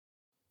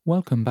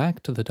Welcome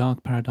back to the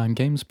Dark Paradigm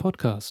Games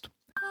podcast.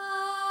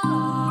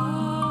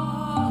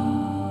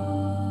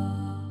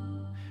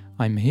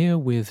 I'm here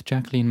with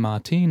Jacqueline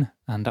Martin,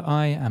 and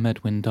I am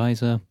Edwin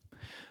Deiser.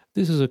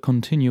 This is a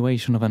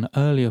continuation of an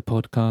earlier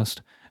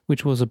podcast,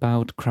 which was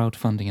about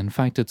crowdfunding. In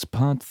fact, it's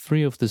part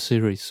 3 of the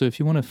series, so if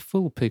you want a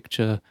full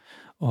picture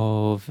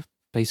of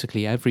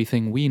basically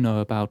everything we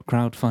know about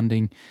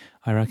crowdfunding,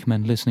 I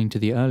recommend listening to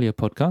the earlier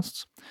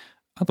podcasts.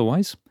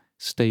 Otherwise,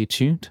 stay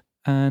tuned.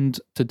 And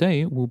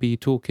today we'll be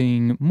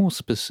talking more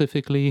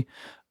specifically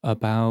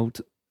about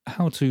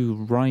how to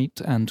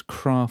write and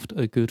craft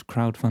a good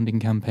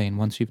crowdfunding campaign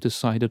once you've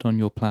decided on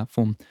your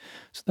platform.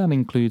 So that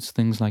includes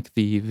things like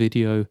the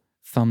video,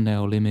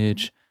 thumbnail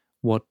image,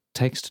 what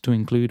text to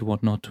include,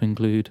 what not to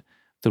include,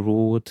 the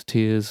reward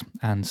tiers,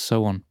 and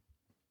so on.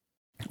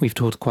 We've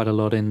talked quite a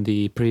lot in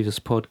the previous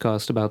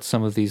podcast about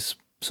some of these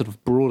sort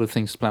of broader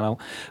things to plan out,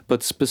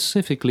 but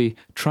specifically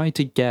try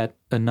to get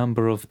a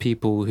number of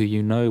people who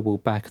you know will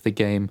back the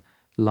game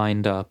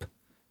lined up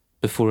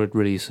before it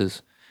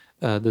releases.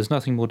 There's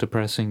nothing more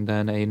depressing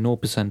than a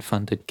 0%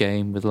 funded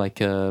game with like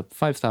a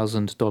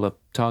 $5,000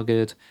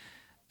 target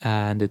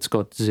and it's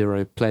got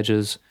 0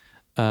 pledges.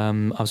 I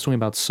was talking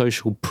about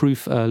social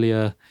proof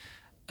earlier.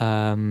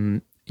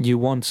 You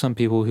want some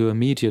people who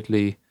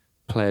immediately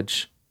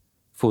pledge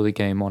for the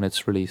game on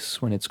its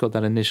release when it's got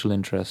that initial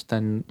interest.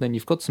 Then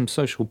you've got some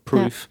social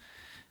proof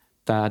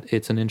that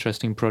it's an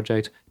interesting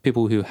project.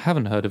 People who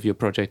haven't heard of your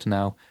project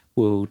now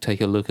will take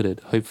a look at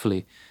it,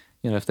 hopefully.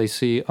 If they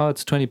see,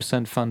 it's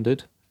 20%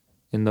 funded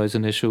in those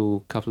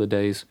initial couple of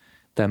days,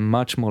 they're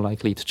much more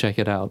likely to check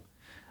it out.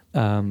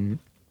 Definitely.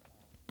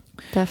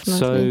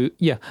 So,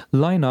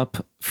 line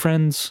up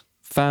friends,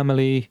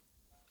 family,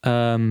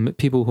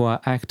 people who are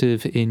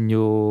active in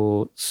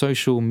your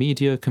social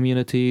media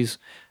communities.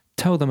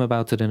 Tell them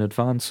about it in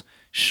advance.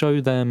 Show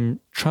them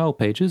trial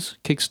pages.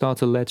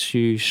 Kickstarter lets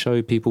you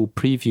show people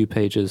preview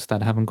pages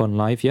that haven't gone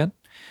live yet.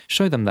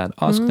 Show them that.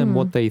 Ask them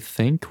what they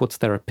think. What's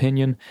their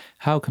opinion?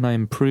 How can I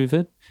improve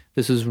it?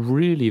 This is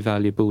really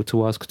valuable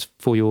to ask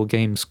for your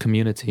game's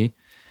community.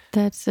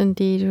 That's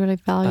indeed really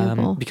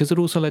valuable. Because it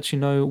also lets you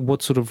know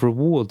what sort of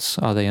rewards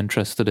are they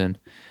interested in.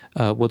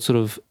 What sort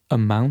of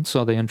amounts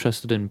are they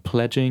interested in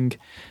pledging.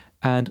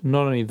 And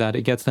not only that,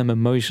 it gets them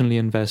emotionally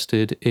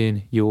invested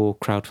in your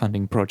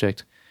crowdfunding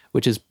project,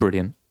 which is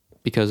brilliant.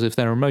 Because if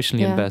they're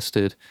emotionally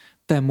invested,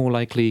 they're more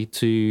likely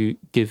to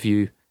give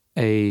you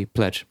a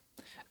pledge.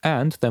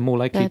 And they're more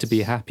likely to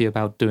be happy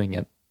about doing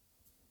it.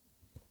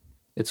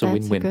 It's a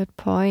win-win. That's a good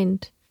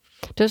point.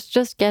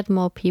 Just get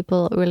more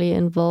people really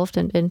involved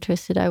and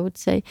interested, I would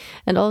say.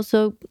 And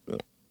also,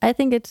 I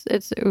think it's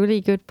a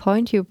really good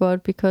point you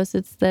brought, because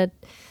it's that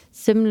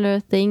similar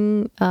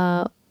thing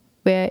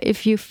where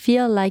if you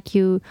feel like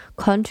you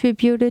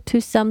contributed to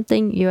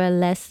something, you are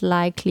less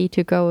likely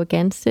to go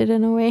against it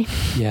in a way.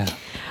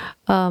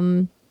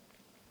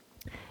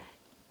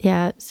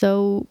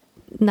 So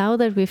now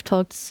that we've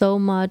talked so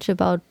much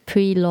about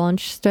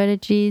pre-launch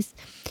strategies,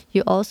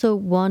 you also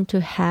want to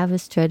have a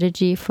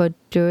strategy for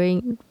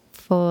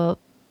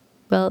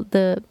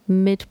the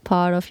mid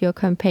part of your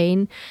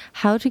campaign,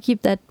 how to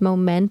keep that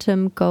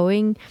momentum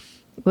going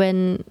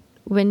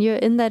when you're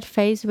in that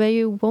phase where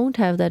you won't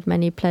have that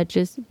many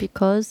pledges,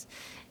 because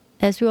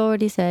as we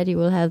already said, you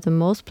will have the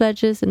most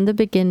pledges in the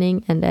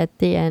beginning and at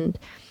the end.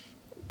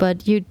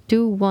 But you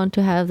do want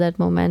to have that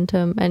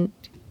momentum and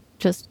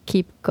just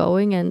keep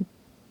going. And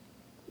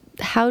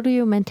how do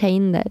you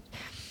maintain that?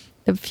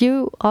 A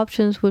few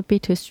options would be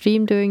to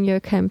stream during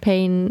your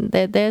campaign.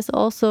 There's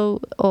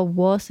also, or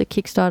was, a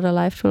Kickstarter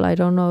live tool. I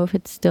don't know if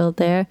it's still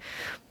there,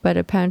 but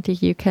apparently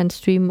you can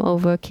stream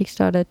over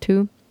Kickstarter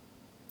too.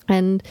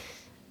 And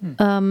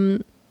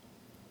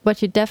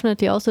what you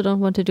definitely also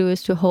don't want to do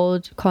is to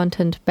hold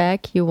content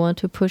back. You want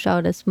to push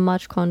out as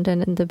much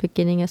content in the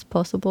beginning as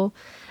possible.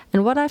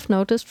 And what I've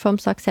noticed from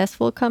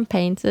successful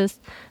campaigns is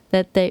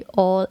that they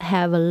all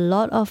have a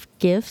lot of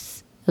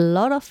GIFs, a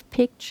lot of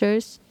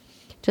pictures,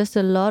 just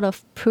a lot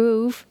of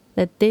proof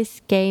that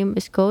this game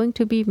is going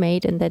to be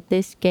made and that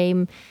this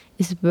game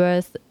is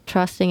worth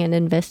trusting and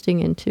investing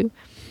into.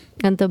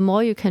 And the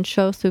more you can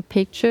show through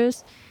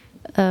pictures,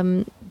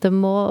 the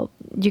more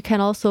you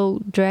can also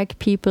drag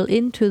people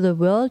into the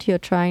world you're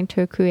trying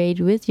to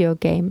create with your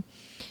game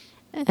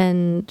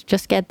and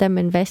just get them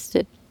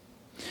invested.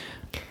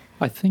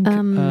 I think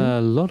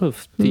a lot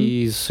of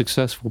these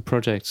successful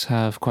projects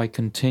have quite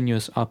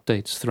continuous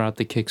updates throughout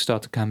the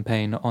Kickstarter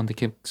campaign on the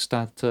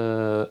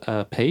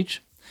Kickstarter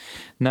page.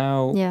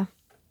 Now,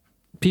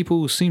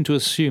 people seem to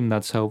assume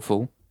that's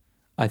helpful.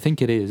 I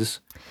think it is.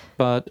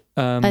 But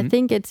I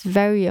think it's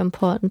very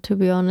important, to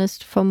be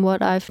honest, from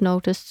what I've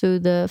noticed through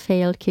the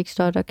failed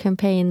Kickstarter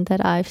campaign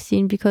that I've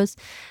seen, because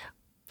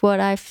what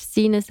I've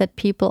seen is that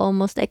people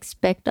almost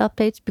expect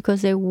updates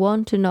because they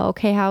want to know,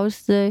 okay,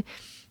 how's the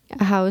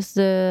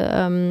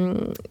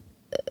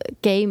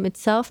game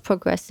itself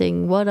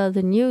progressing? What are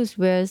the news?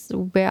 Where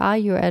are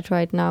you at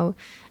right now?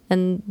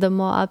 And the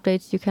more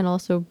updates you can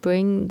also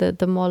bring,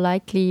 the more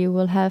likely you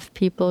will have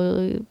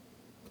people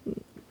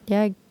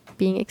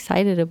being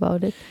excited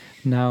about it.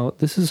 Now,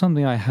 this is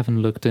something I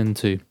haven't looked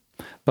into,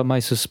 but my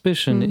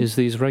suspicion is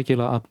these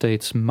regular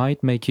updates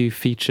might make you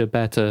feature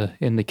better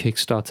in the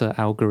Kickstarter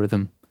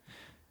algorithm.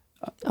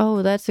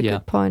 Oh, that's a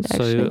good point,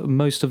 actually. So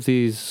most of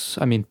these,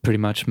 I mean, pretty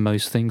much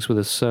most things with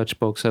a search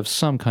box have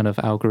some kind of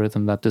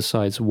algorithm that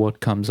decides what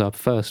comes up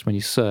first when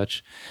you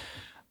search.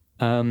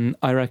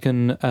 I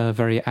reckon a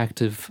very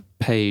active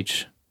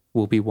page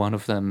will be one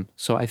of them.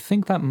 So I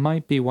think that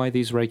might be why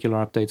these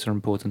regular updates are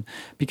important.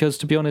 Because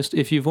to be honest,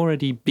 if you've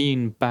already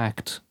been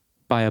backed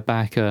by a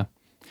backer,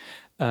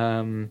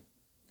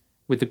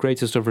 with the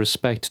greatest of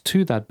respect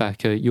to that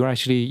backer,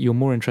 you're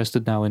more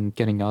interested now in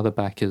getting other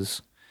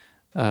backers.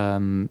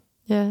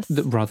 Yes.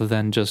 Rather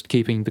than just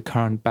keeping the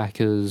current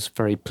backers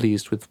very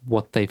pleased with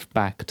what they've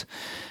backed.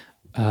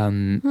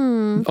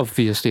 Obviously, that's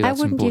important. I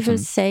wouldn't even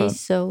say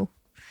so.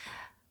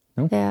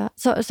 No? Yeah.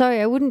 So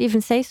sorry, I wouldn't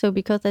even say so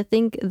because I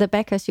think the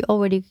backers you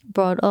already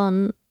brought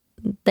on,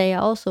 they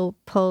are also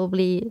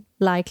probably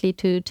likely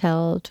to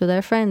tell to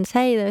their friends,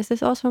 hey, there's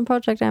this awesome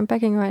project I'm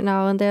backing right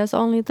now, and there's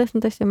only this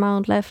and this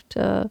amount left.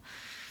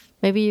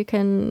 Maybe you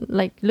can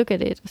like look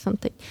at it or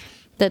something.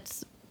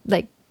 That's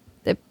like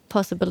a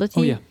possibility.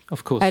 Oh yeah,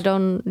 of course.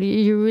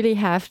 You really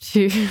have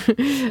to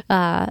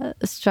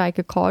strike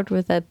a chord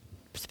with that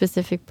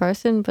specific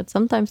person, but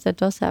sometimes that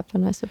does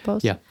happen, I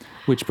suppose. Yeah,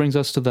 which brings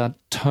us to that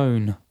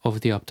tone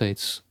of the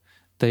updates.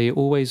 They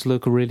always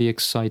look really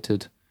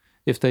excited.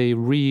 If they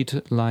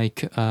read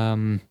like,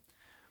 I've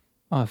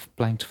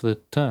blanked for the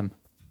term,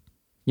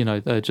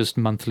 just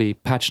monthly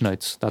patch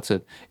notes, that's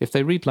it. If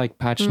they read like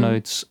patch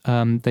notes,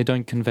 they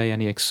don't convey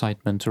any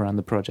excitement around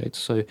the project.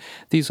 So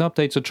these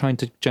updates are trying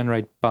to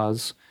generate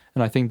buzz,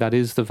 and I think that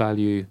is the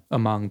value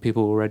among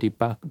people already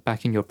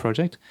backing your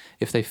project.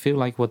 If they feel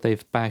like what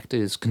they've backed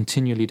is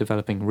continually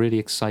developing, really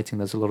exciting,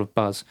 there's a lot of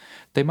buzz,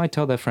 they might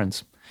tell their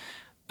friends.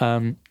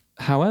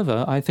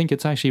 However, I think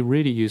it's actually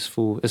really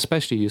useful,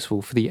 especially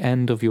useful for the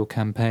end of your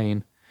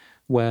campaign,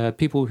 where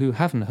people who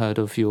haven't heard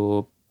of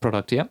your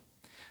product yet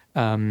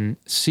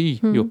see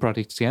your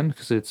product again,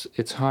 because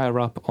it's higher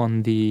up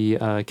on the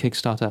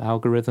Kickstarter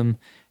algorithm.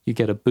 You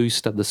get a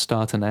boost at the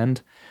start and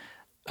end.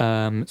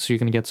 So you're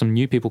going to get some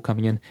new people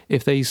coming in.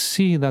 If they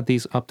see that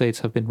these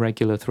updates have been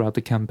regular throughout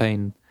the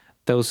campaign,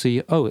 they'll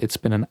see, oh, it's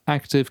been an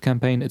active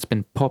campaign, it's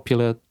been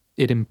popular,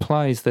 it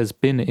implies there's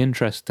been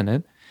interest in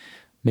it.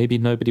 Maybe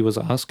nobody was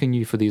asking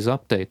you for these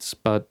updates,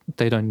 but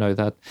they don't know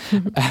that.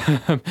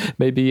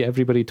 Maybe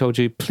everybody told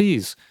you,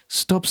 please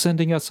stop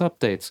sending us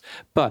updates.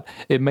 But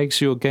it makes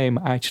your game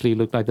actually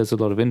look like there's a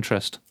lot of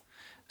interest.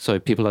 So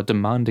people are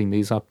demanding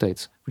these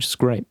updates, which is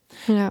great.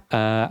 Yeah.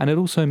 And it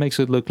also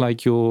makes it look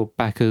like your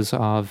backers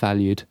are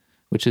valued,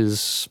 which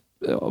is,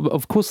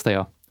 of course they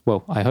are.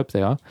 Well, I hope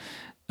they are.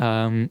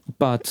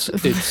 But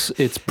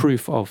it's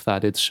proof of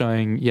that. It's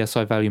showing, yes,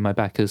 I value my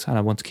backers and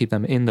I want to keep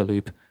them in the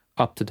loop,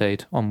 up to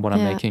date on what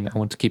I'm making. I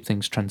want to keep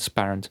things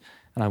transparent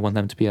and I want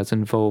them to be as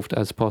involved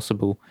as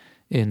possible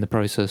in the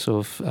process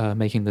of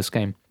making this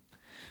game.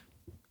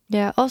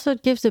 Yeah, also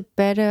it gives a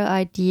better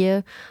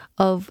idea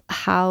of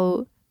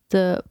how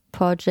the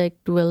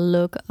project will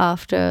look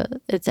after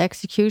its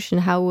execution.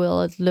 How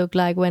will it look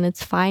like when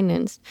it's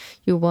financed?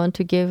 You want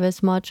to give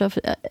as much of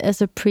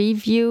as a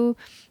preview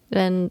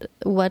and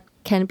what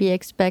can be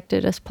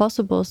expected as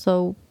possible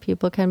so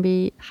people can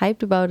be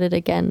hyped about it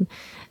again.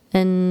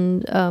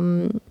 And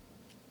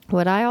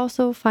what I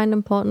also find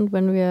important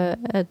when we're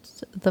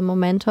at the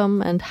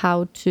momentum and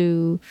how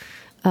to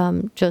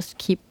just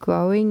keep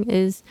growing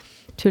is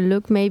to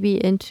look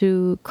maybe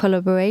into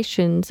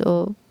collaborations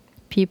or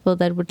people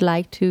that would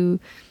like to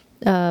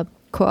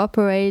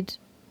cooperate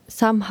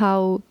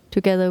somehow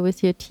together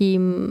with your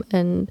team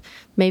and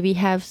maybe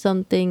have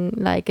something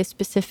like a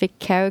specific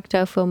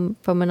character from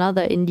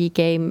another indie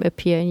game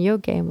appear in your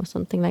game or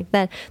something like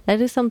that.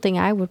 That is something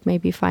I would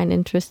maybe find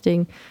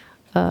interesting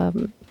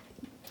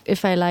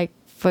if I like,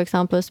 for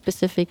example, a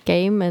specific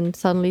game and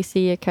suddenly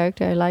see a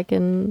character I like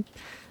in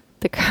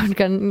the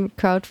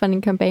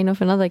crowdfunding campaign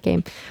of another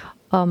game.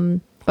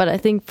 But I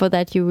think for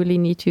that you really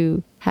need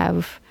to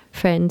have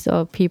friends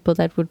or people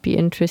that would be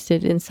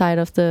interested inside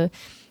of the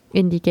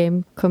indie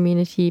game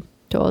community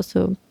to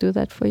also do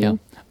that for you.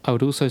 Yeah. I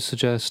would also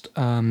suggest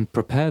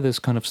prepare this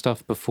kind of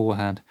stuff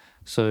beforehand.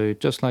 So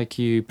just like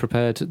you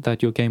prepared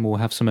that your game will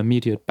have some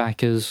immediate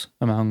backers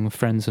among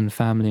friends and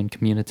family and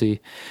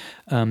community,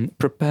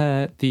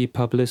 prepare the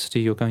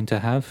publicity you're going to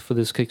have for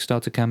this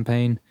Kickstarter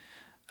campaign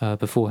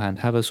beforehand.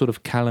 Have a sort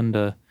of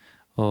calendar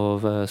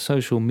of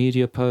social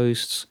media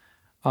posts,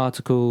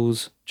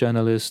 articles,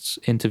 journalists,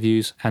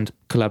 interviews, and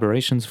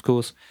collaborations, of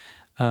course.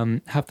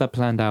 Have that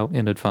planned out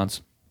in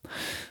advance.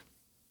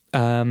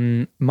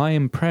 My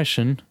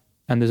impression,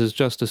 and this is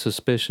just a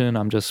suspicion,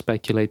 I'm just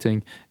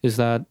speculating, is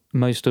that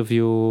most of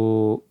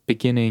your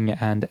beginning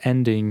and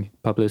ending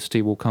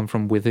publicity will come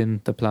from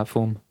within the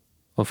platform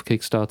of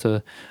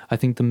Kickstarter. I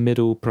think the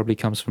middle probably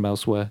comes from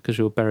elsewhere because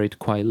you're buried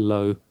quite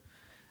low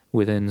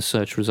within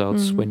search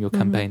results when your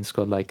campaign's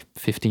got like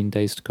 15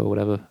 days to go,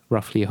 whatever,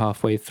 roughly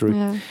halfway through.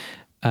 Yeah.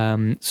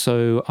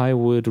 So I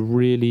would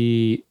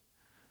really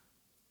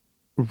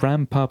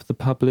ramp up the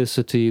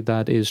publicity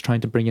that is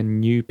trying to bring in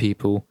new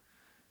people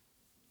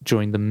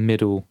during the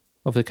middle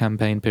of the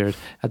campaign period.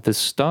 At the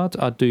start,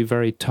 I'd do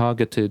very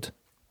targeted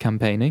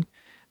campaigning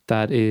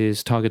that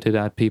is targeted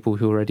at people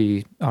who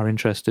already are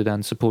interested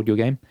and support your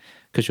game,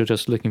 because you're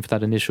just looking for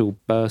that initial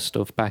burst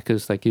of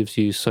backers that gives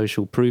you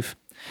social proof.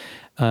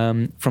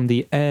 From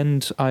the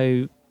end,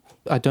 I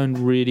don't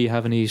really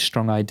have any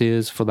strong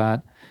ideas for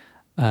that.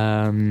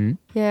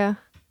 Yeah.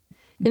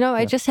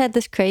 I just had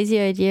this crazy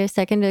idea a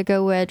second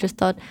ago where I just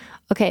thought,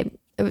 okay,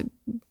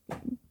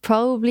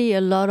 probably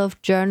a lot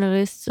of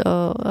journalists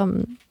or,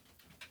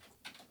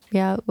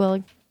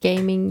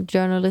 gaming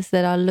journalists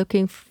that are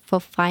looking for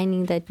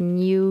finding that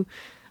new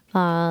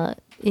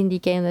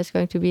indie game that's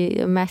going to be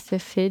a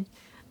massive hit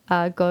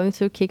are going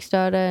through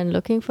Kickstarter and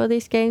looking for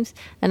these games.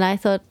 And I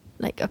thought,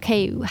 like,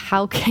 okay,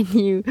 how can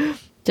you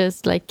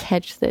just like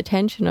catch the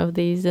attention of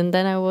these? And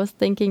then I was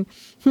thinking,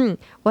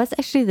 what's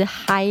actually the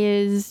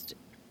highest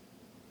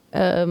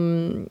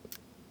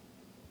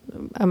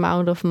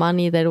amount of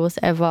money that was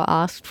ever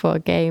asked for a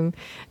game,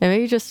 and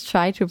maybe just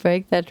try to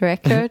break that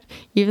record,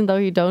 even though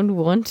you don't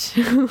want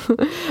to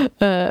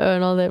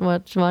earn all that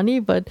much money,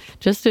 but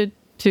just to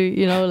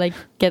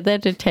get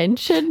that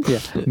attention.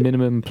 Yeah,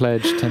 minimum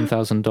pledge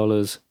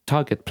 $10,000,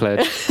 target pledge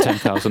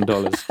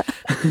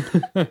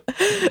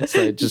 $10,000.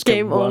 So just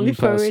game get one only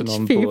for person rich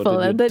on board people,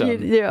 and then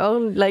done. you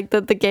own like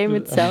the game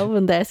itself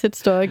and the asset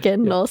store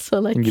again. Yeah.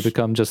 Also, like, and you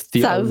become just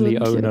the only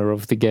owner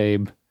of the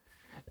game.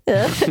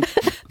 Yeah.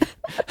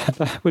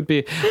 That would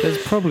be. There's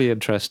probably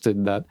interest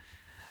in that.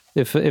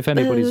 If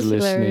anybody's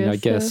listening, I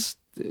guess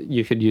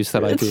you could use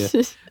that idea.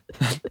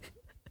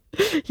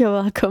 You're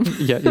welcome.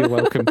 Yeah, you're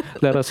welcome.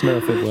 Let us know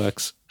if it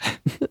works.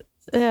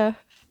 Yeah.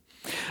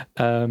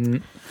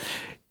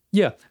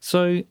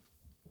 So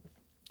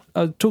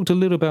I talked a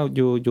little about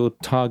your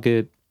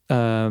target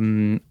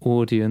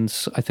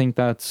audience. I think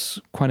that's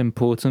quite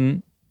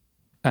important,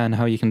 and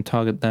how you can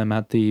target them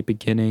at the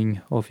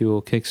beginning of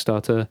your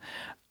Kickstarter.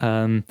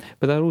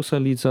 But that also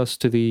leads us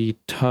to the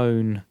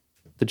tone,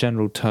 the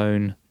general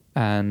tone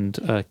and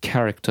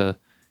character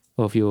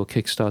of your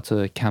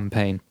Kickstarter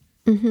campaign.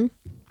 Mm-hmm.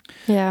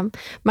 Yeah,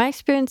 my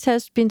experience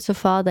has been so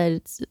far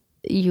that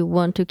you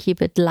want to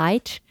keep it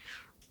light,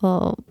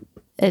 or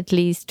at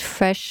least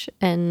fresh,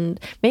 and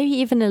maybe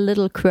even a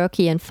little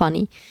quirky and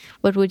funny.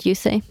 What would you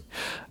say?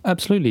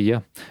 Absolutely,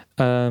 yeah.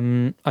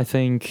 I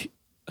think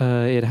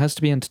it has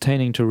to be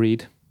entertaining to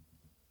read,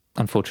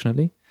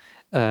 unfortunately.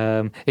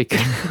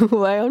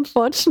 Why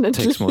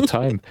unfortunately? Takes more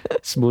time.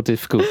 It's more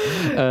difficult.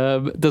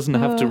 Doesn't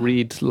have to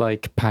read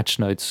like patch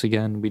notes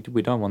again. We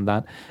don't want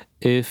that.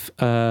 If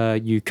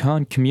you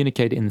can't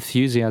communicate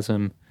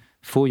enthusiasm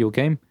for your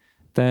game,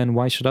 then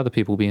why should other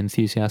people be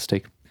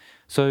enthusiastic?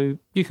 So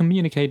you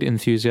communicate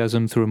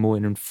enthusiasm through a more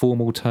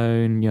informal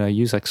tone.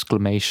 Use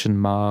exclamation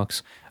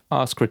marks,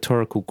 ask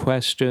rhetorical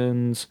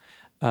questions,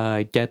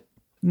 get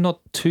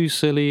not too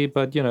silly,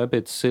 but a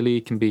bit silly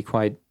can be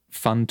quite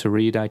fun to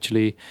read,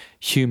 actually.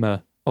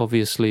 Humor,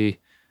 obviously,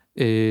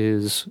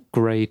 is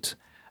great.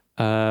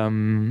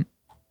 You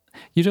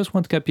just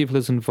want to get people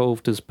as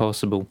involved as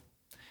possible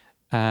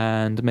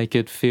and make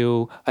it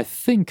feel... I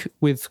think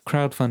with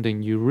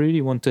crowdfunding, you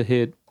really want to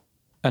hit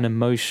an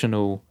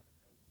emotional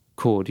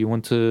chord. You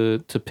want to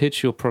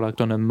pitch your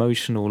product on an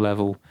emotional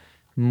level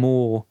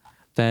more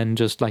than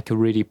just like a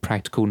really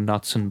practical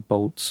nuts and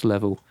bolts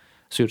level.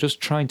 So you're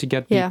just trying to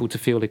get people to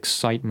feel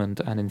excitement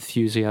and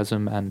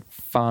enthusiasm and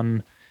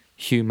fun,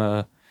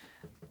 humor,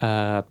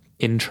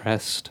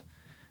 interest.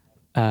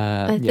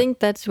 I think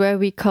that's where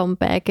we come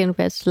back, and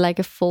it's like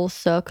a full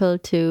circle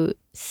to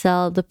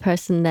sell the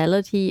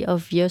personality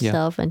of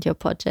yourself and your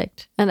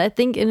project. And I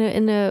think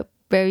in a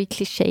very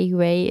cliche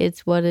way,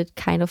 it's what it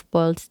kind of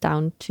boils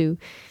down to.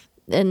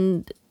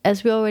 And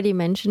as we already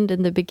mentioned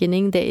in the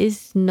beginning, there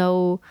is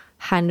no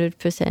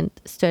 100%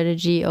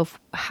 strategy of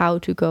how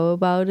to go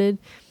about it,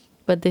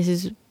 but this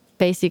is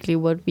basically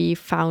what we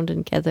found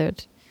and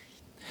gathered.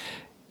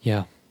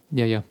 Yeah.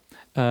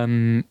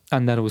 And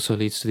that also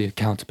leads to the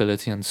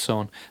accountability and so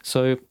on.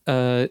 So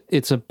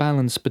it's a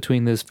balance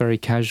between this very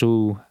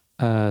casual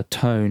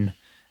tone.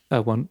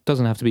 One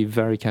doesn't have to be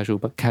very casual,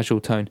 but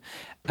casual tone,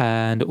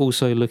 and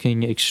also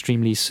looking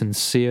extremely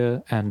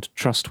sincere and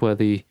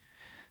trustworthy,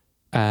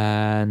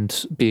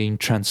 and being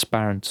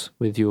transparent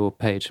with your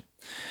page.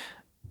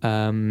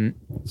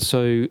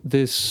 So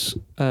this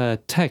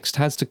text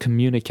has to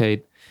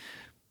communicate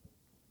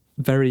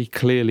very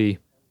clearly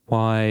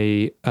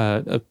why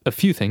a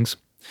few things.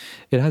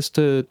 It has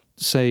to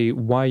say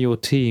why your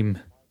team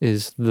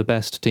is the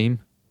best team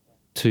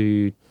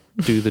to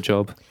do the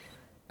job.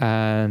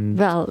 And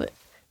well,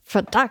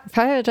 for Dark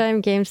Paradigm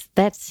Games,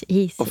 that's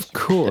easy. Of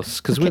course,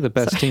 because we're the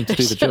best team to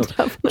do the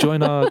job.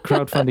 Join our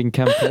crowdfunding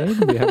campaign.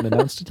 We haven't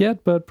announced it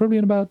yet, but probably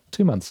in about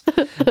 2 months.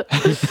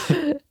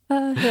 But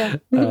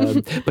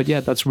yeah,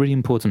 that's really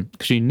important,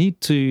 because you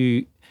need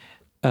to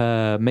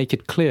make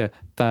it clear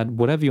that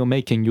whatever you're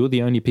making, you're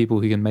the only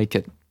people who can make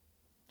it.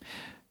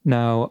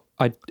 Now,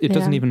 it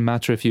doesn't even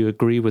matter if you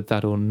agree with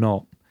that or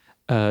not.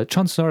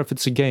 Chances are, if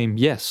it's a game,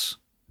 yes,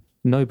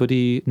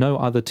 no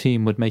other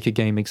team would make a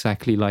game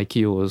exactly like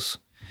yours.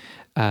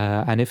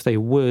 And if they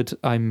would,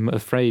 I'm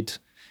afraid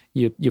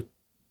you're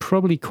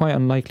probably quite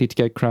unlikely to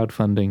get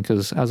crowdfunding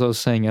because, as I was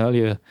saying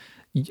earlier,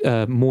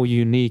 more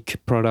unique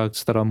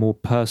products that are more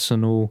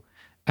personal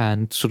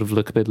and sort of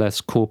look a bit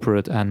less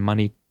corporate and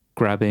money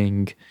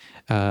grabbing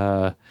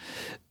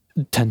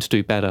tend to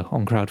do better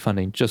on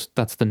crowdfunding. Just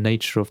that's the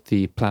nature of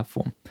the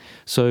platform.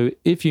 So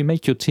if you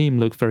make your team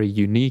look very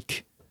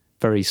unique,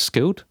 very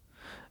skilled,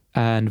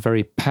 and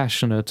very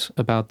passionate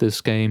about this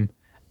game,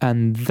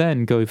 and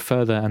then go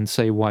further and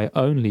say why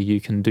only you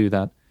can do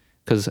that,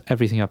 because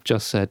everything I've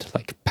just said,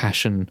 like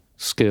passion,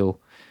 skill,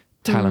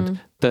 talent,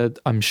 that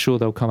I'm sure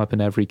they'll come up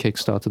in every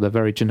Kickstarter. They're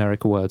very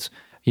generic words.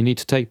 You need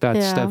to take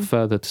that step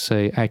further to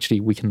say,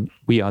 actually,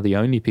 we are the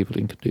only people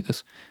who can do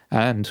this,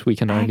 and we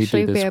can only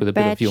do this with a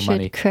bit of your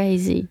money.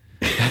 Crazy.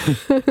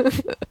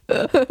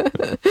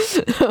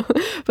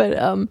 But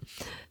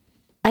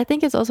I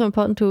think it's also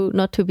important to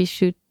not to be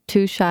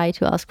too shy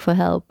to ask for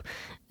help,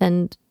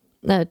 and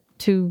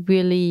to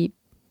really,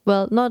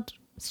 well, not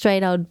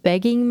straight out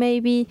begging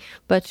maybe,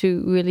 but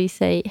to really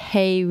say,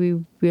 hey, we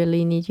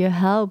really need your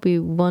help. We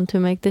want to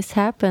make this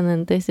happen,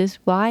 and this is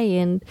why,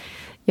 and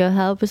your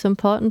help is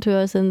important to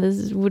us, and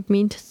this would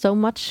mean so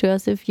much to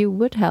us if you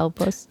would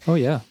help us. Oh,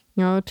 yeah.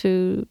 Well,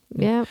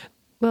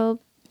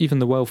 even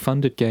the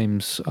well-funded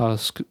games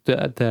ask,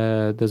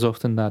 there's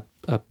often that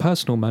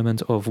personal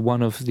moment of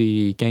one of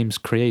the game's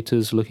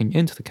creators looking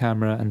into the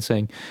camera and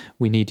saying,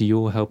 we need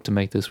your help to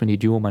make this, we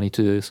need your money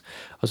to do this.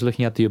 I was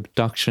looking at the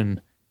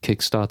Abduction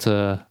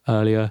Kickstarter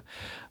earlier,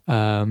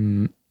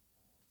 and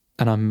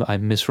I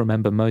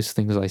misremember most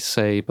things I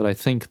say, but I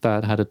think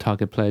that had a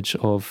target pledge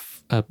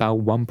of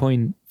about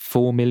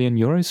 1.4 million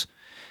euros.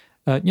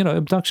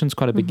 Abduction's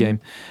quite a big game.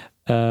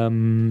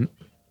 And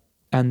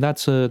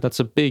that's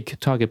a big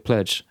target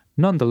pledge.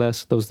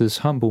 Nonetheless, there was this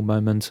humble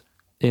moment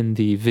in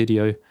the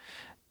video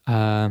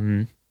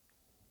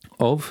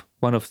of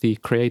one of the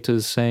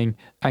creators saying,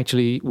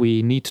 actually,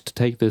 we need to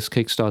take this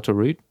Kickstarter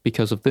route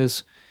because of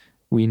this.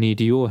 We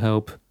need your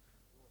help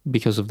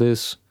because of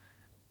this,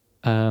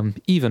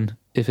 even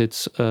if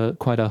it's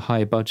quite a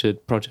high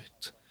budget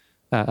project,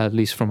 at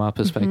least from our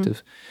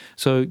perspective.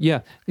 So,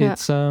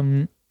 it's...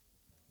 I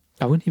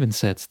wouldn't even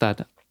say it's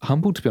that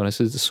humble, to be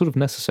honest. It's sort of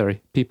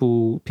necessary.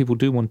 People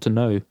do want to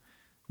know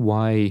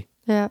why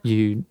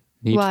you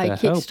need their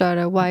help. Why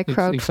Kickstarter? Why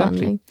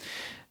crowdfunding?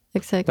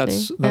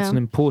 Exactly. That's an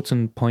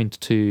important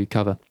point to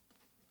cover.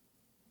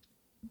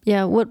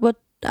 Yeah. What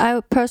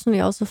I personally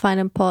also find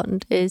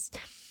important is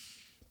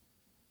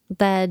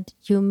that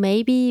you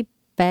may be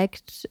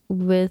backed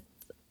with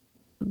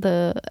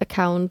the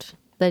account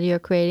that you're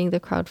creating the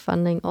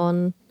crowdfunding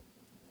on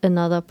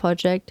another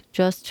project,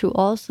 just to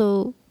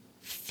also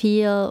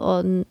feel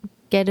or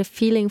get a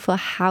feeling for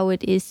how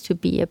it is to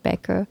be a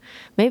backer.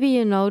 Maybe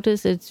you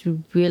notice it's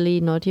really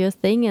not your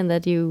thing and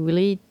that you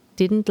really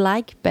didn't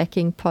like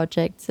backing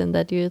projects and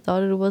that you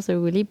thought it was a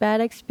really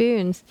bad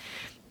experience.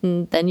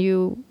 And then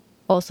you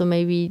also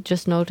maybe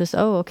just notice,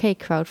 oh, okay,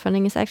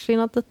 crowdfunding is actually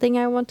not the thing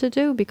I want to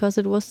do because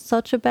it was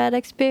such a bad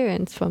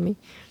experience for me.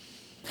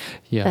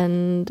 Yeah.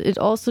 And it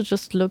also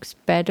just looks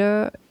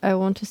better, I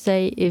want to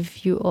say,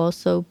 if you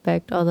also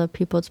backed other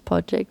people's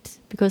projects,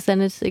 because then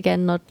it's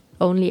again not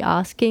only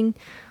asking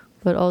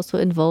but also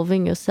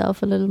involving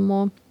yourself a little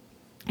more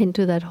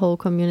into that whole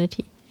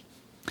community.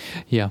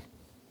 Yeah.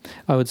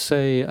 I would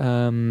say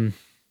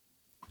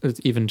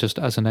even just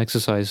as an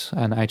exercise,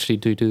 and actually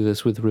do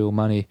this with real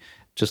money,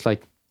 just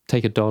like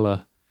take $1,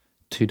 $2,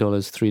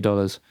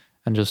 $3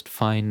 and just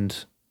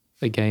find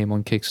a game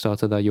on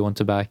Kickstarter that you want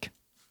to back.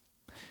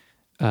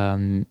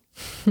 Do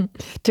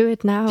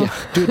it now. Yeah,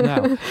 do it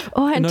now.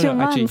 In 2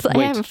 months,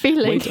 I have a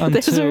feeling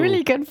there's a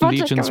really good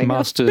project Legion's coming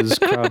Masters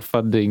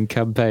crowdfunding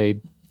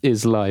campaign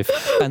is live,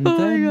 and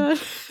then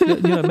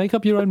make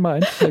up your own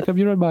mind. We're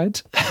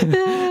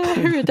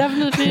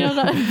definitely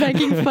not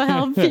begging for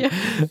help here.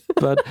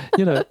 But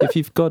if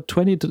you've got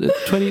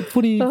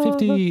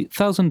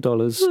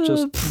 $50,000,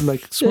 just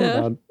like small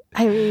amount.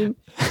 I mean,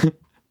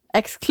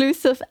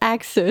 exclusive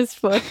access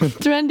for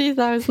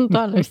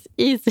 $20,000,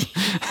 easy.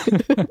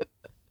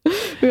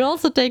 We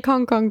also take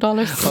Hong Kong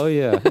dollars. Oh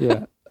yeah.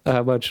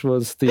 How much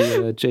was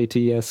the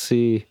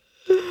JTSC?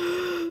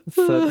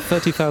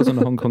 30,000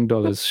 Hong Kong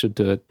dollars should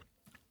do it.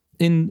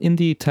 In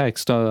the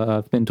text,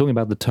 I've been talking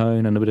about the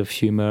tone and a bit of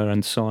humor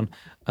and so on.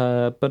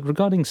 But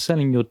regarding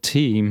selling your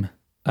team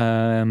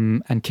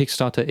and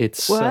Kickstarter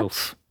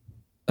itself,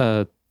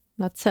 not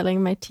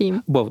selling my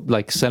team. Well,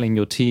 like selling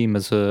your team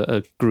as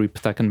a group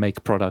that can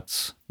make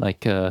products,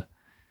 like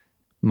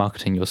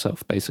marketing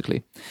yourself,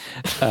 basically.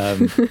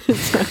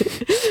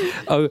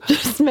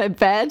 Just my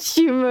bad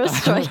humor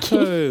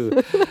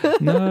striking.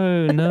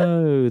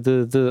 No.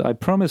 I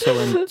promise I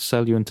won't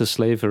sell you into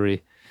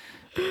slavery.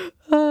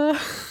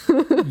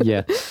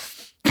 Yeah.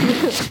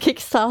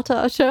 Kickstarter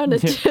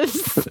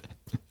alternatives.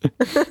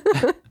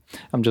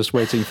 I'm just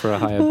waiting for a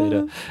higher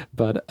bidder.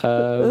 But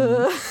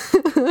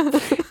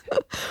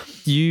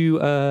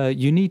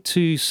You need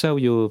to sell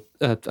your.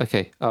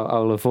 Okay,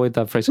 I'll avoid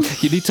that phrase.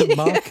 You need to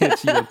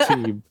market your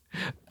team.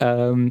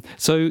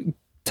 So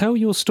tell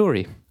your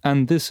story,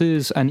 and this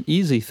is an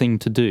easy thing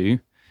to do.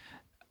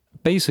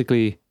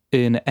 Basically,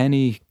 in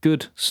any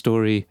good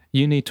story,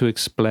 you need to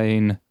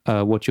explain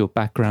what your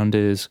background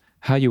is,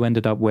 how you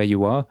ended up where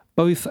you are,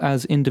 both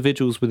as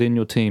individuals within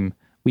your team.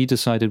 We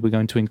decided we're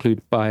going to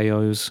include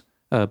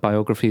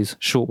biographies,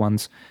 short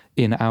ones,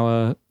 in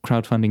our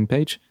crowdfunding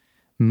page.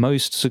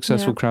 Most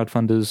successful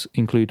crowdfunders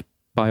include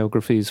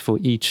biographies for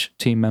each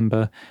team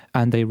member,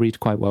 and they read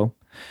quite well.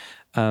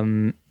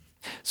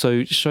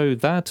 So show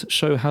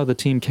how the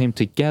team came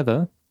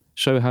together,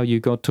 show how you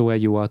got to where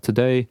you are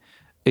today,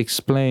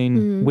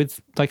 explain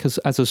with like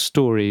as a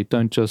story,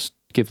 don't just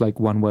give like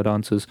one-word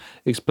answers.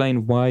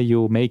 Explain why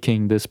you're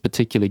making this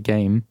particular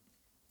game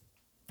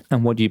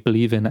and what you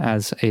believe in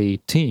as a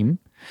team,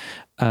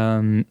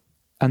 and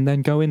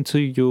then go into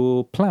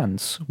your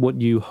plans, what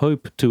you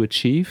hope to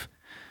achieve.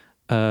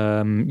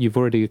 You've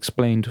already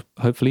explained,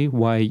 hopefully,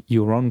 why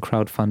you're on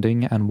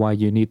crowdfunding and why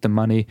you need the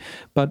money.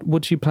 But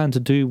what do you plan to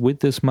do with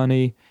this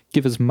money?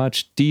 Give as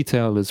much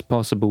detail as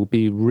possible.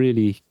 Be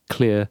really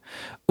clear.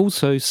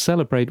 Also,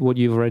 celebrate what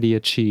you've already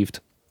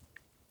achieved.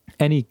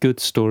 Any good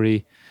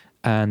story,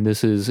 and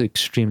this is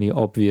extremely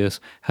obvious,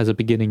 has a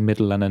beginning,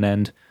 middle, and an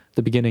end.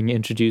 The beginning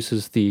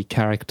introduces the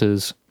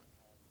characters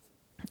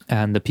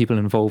and the people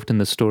involved in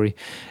the story.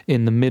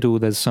 In the middle,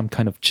 there's some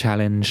kind of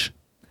challenge,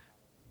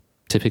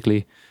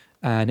 typically.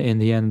 And in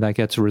the end, that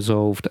gets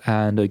resolved.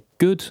 And a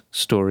good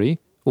story,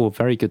 or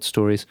very good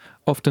stories,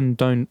 often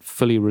don't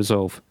fully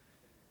resolve.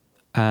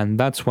 And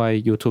that's why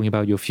you're talking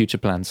about your future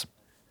plans,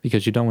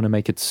 because you don't want to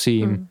make it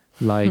seem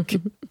like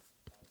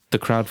the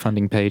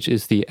crowdfunding page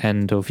is the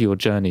end of your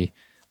journey.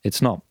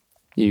 It's not.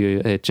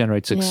 It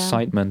generates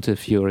excitement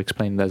if you're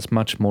explaining there's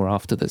much more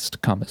after this to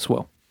come as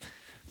well.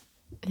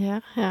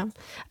 Yeah.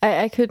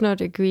 I could not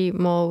agree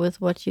more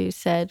with what you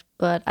said,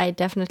 but I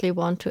definitely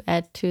want to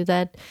add to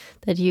that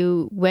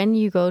when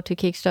you go to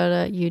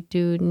Kickstarter, you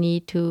do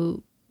need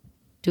to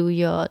do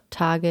your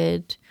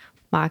target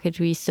market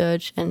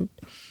research. And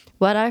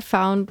what I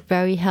found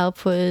very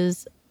helpful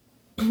is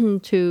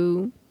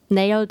to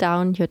nail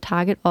down your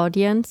target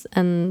audience.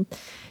 And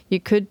you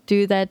could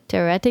do that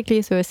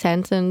theoretically through a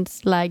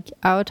sentence like,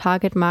 our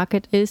target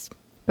market is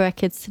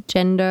brackets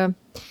gender,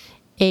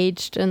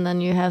 aged, and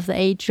then you have the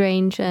age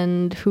range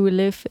and who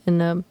live in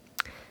a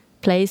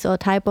place or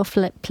type of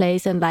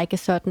place and like a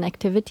certain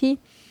activity.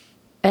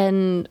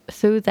 And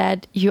through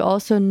that, you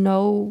also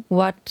know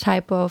what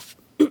type of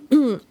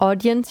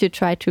audience you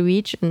try to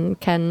reach and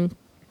can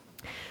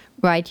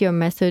write your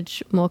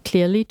message more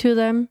clearly to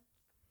them.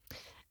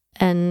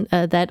 And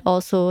that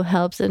also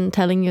helps in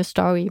telling your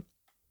story.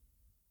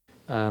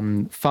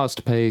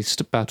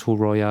 Fast-paced battle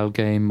royale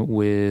game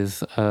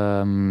with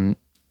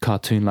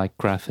cartoon-like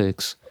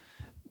graphics.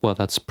 Well,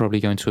 that's probably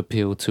going to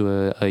appeal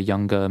to a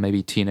younger,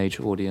 maybe teenage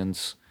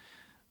audience.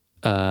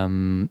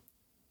 Also,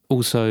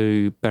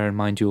 bear in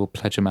mind your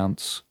pledge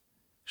amounts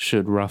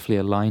should roughly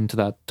align to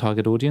that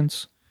target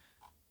audience.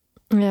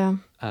 Yeah.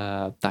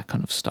 That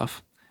kind of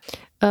stuff.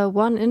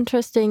 One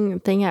interesting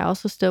thing I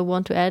also still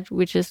want to add,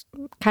 which is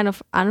kind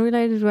of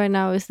unrelated right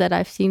now, is that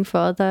I've seen for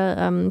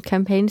other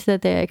campaigns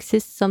that there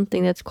exists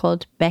something that's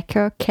called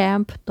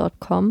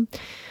backercamp.com,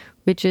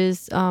 which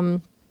is...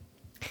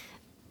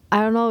 I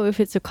don't know if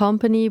it's a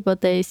company,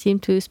 but they seem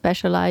to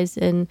specialize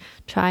in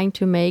trying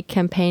to make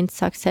campaigns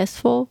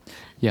successful.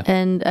 Yeah.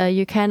 And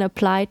you can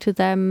apply to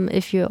them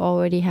if you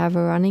already have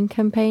a running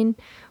campaign,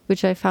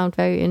 which I found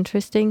very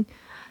interesting.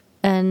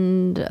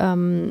 And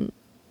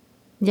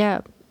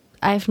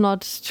I've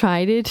not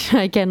tried it.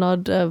 I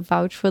cannot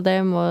vouch for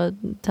them or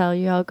tell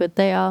you how good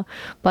they are,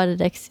 but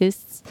it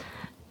exists.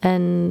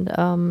 And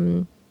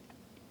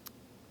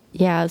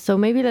so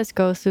maybe let's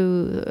go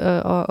through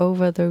or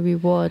over the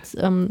rewards.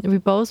 We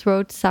both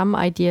wrote some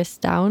ideas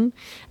down,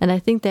 and I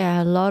think there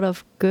are a lot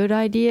of good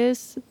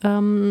ideas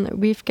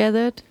we've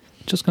gathered.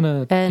 Just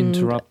going to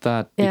interrupt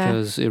that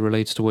because it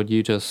relates to what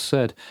you just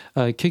said.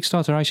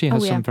 Kickstarter actually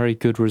has some very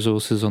good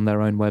resources on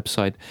their own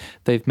website.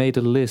 They've made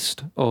a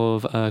list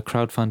of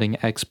crowdfunding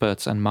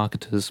experts and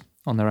marketers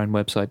on their own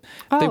website.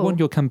 They want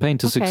your campaign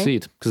to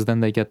succeed because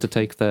then they get to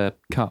take their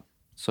cut.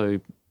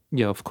 So...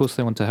 yeah, of course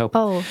they want to help.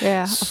 Oh,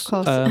 yeah, of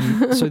course.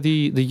 So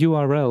the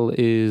URL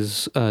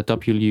is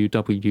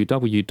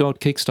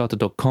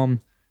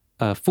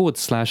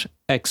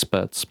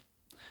www.kickstarter.com/experts.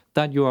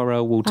 That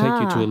URL will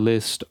take you to a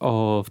list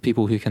of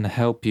people who can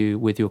help you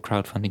with your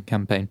crowdfunding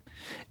campaign.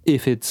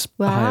 If it's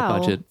a higher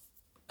budget.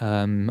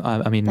 I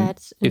mean,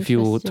 if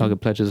your target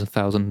pledge is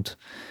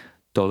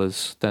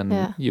 $1,000,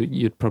 then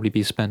you'd probably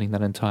be spending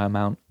that entire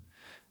amount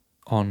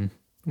on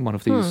one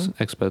of these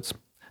experts.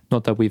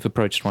 Not that we've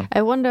approached one.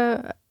 I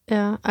wonder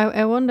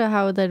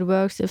how that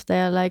works if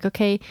they're like,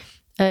 okay,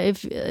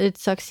 if it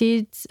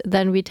succeeds,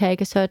 then we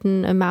take a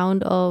certain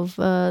amount of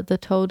the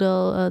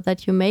total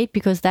that you made,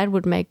 because that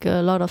would make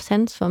a lot of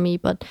sense for me.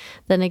 But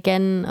then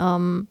again,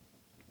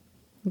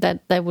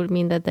 that would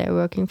mean that they're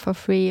working for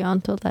free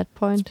until that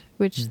point,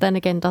 which then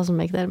again doesn't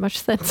make that much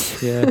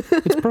sense. Yeah,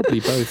 it's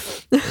probably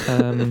both.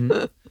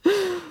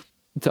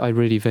 I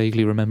really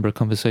vaguely remember a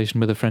conversation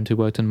with a friend who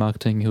worked in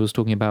marketing who was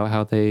talking about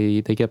how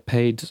they get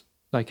paid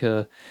like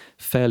a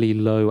fairly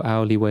low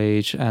hourly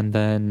wage and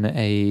then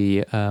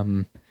a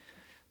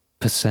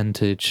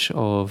percentage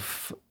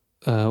of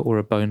or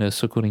a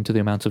bonus according to the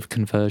amount of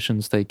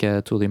conversions they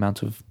get or the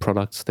amount of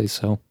products they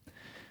sell.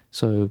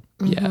 So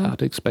yeah,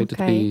 I'd expect it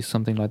to be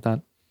something like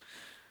that.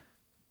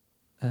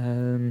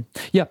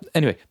 Yeah.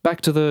 Anyway,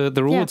 back to the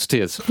rewards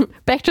tiers.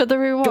 Back to the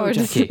rewards.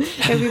 Go, Jackie.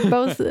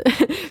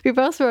 we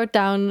both wrote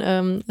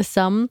down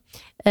some,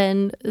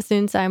 and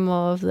since I'm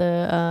more of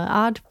the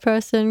art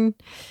person,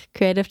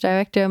 creative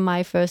director,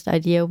 my first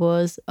idea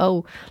was,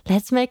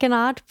 let's make an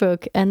art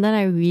book. And then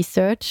I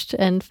researched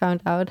and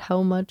found out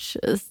how much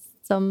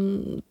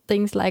some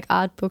things like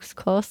art books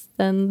cost,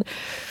 and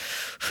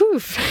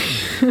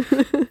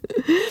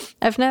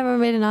I've never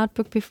made an art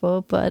book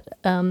before, but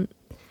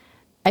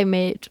I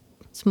made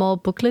small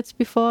booklets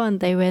before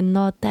and they were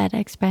not that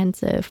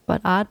expensive, but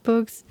art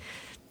books,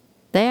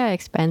 they are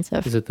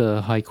expensive. Is it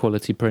the high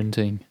quality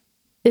printing?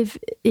 If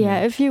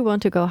you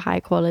want to go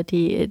high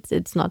quality,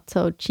 it's not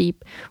so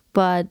cheap,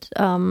 but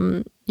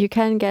you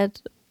can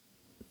get,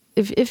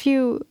 if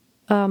you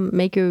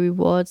make your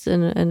rewards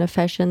in a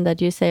fashion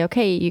that you say,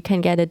 okay, you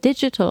can get a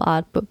digital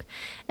art book,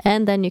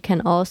 and then you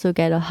can also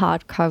get a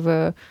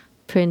hardcover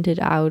printed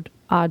out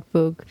art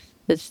book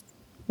that's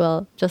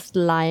just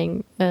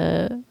lying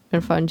in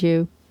front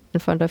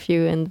of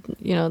you, and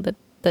you know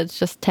that's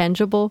just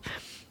tangible.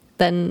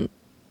 Then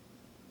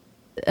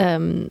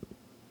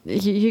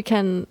you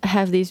can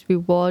have these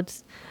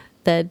rewards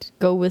that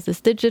go with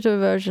this digital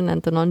version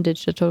and the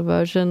non-digital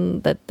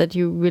version. That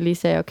you really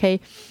say, okay,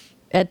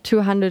 at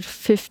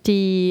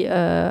 250,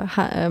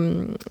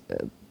 then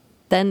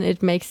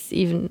it makes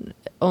even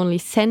only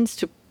sense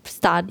to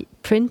start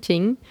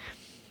printing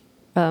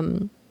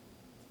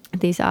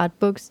these art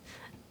books.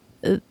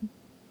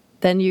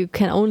 Then you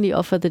can only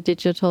offer the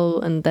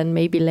digital and then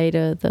maybe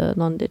later the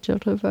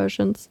non-digital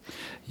versions.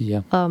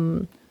 Yeah.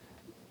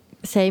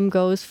 Same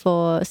goes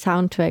for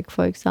soundtrack,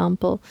 for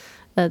example,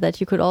 that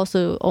you could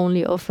also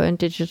only offer in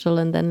digital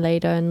and then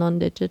later in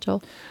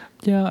non-digital.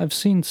 Yeah, I've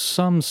seen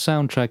some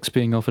soundtracks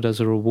being offered as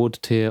a reward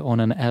tier on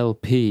an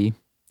LP.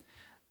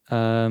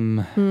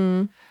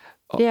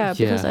 Yeah,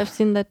 because I've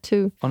seen that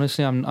too.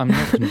 Honestly, I'm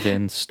not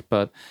convinced,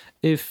 but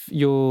if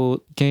your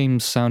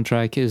game's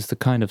soundtrack is the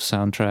kind of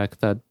soundtrack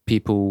that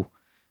people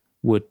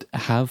would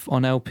have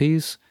on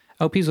LPs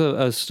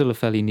are still a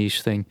fairly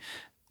niche thing,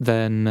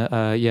 then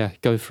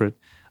go for it.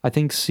 I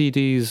think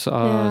CDs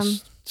are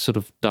sort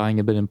of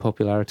dying a bit in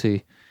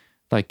popularity.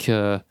 Like,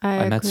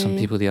 I met some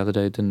people the other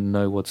day who didn't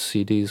know what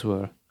CDs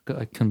were.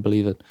 I couldn't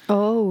believe it.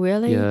 Oh,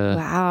 really? Yeah.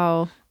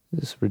 Wow.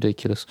 It's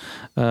ridiculous.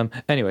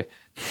 Anyway,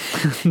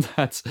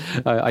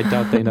 I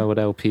doubt they know what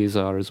LPs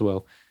are as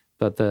well,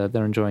 but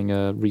they're enjoying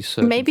a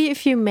research. Maybe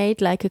if you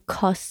made like a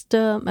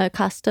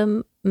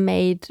custom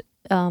made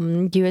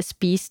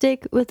USB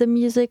stick with the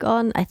music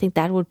on, I think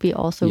that would be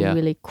also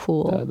really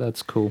cool.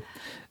 That's cool.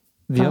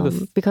 The other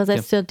because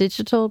it's still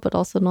digital, but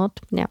also not.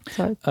 Yeah,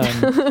 sorry.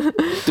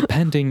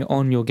 Depending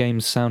on your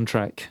game's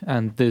soundtrack,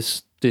 and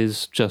this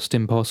is just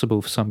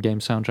impossible for some game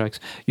soundtracks,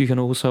 you can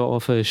also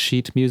offer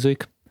sheet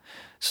music.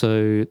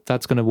 So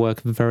that's going to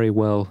work very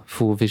well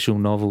for visual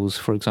novels,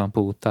 for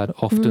example, that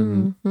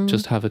often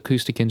just have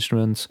acoustic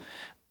instruments.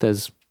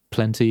 There's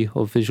plenty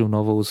of visual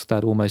novels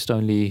that almost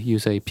only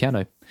use a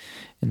piano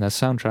in their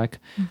soundtrack.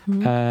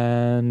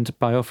 And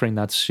by offering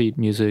that sheet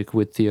music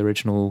with the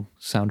original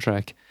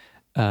soundtrack,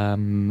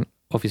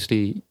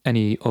 obviously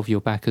any of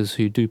your backers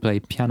who do play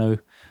piano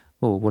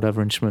or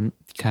whatever instrument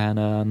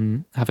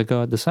can have a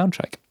go at the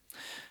soundtrack.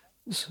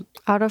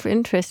 Out of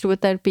interest,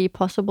 would that be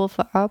possible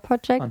for our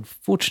project?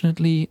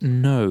 Unfortunately,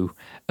 no.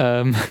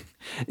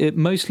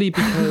 Mostly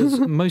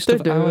because most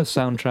of our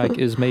soundtrack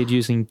is made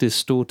using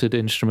distorted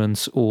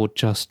instruments or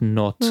just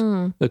not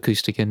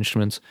acoustic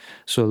instruments.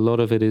 So a lot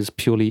of it is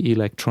purely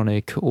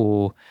electronic,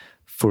 or,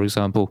 for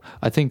example,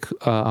 I think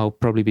I'll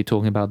probably be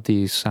talking about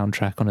the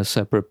soundtrack on a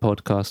separate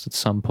podcast at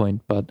some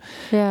point, but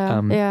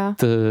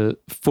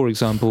for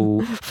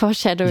example,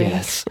 foreshadowing.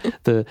 Yes,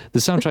 the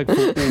soundtrack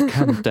for All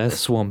Camp Death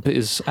Swamp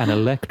is an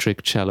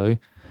electric cello,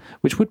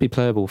 which would be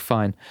playable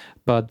fine,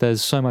 but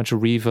there's so much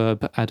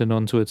reverb added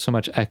onto it, so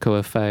much echo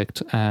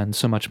effect, and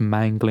so much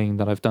mangling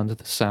that I've done to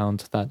the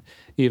sound that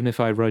even if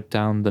I wrote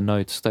down the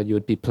notes that you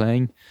would be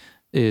playing,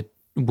 it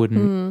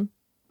wouldn't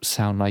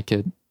sound like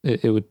it.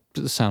 It would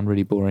sound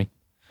really boring.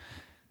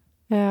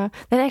 Yeah,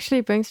 that actually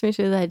brings me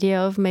to the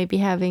idea of maybe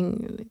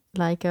having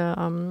like a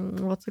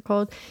what's it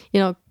called?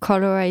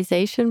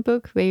 Colorization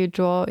book where you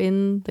draw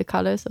in the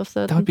colors of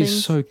certain things. That would be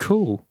so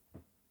cool.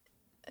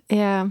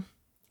 Yeah,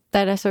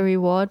 that as a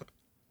reward.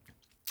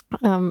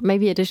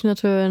 Maybe additional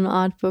to an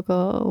art book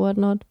or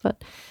whatnot,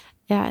 but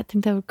yeah, I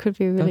think that could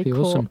be really That'd be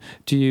cool. Awesome.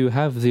 Do you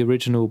have the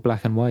original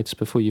black and whites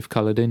before you've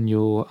colored in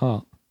your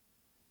art?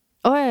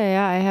 Oh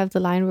yeah, I have the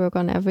line work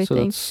on So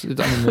everything.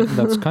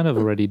 that's kind of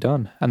already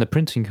done. And the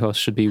printing cost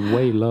should be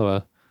way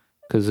lower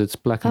because it's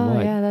black and Oh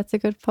white. yeah, that's a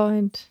good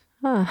point.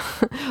 Huh.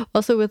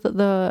 Also with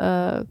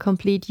the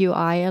complete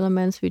UI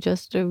elements we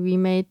just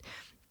remade,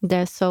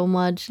 there's so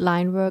much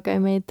line work I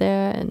made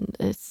there, and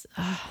it's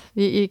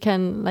you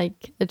can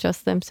like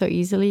adjust them so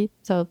easily.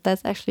 So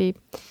that's actually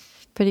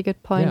pretty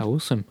good point. Yeah,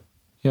 awesome.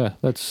 Yeah,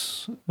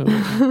 let's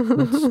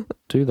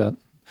do that.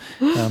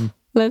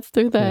 Let's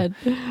do that.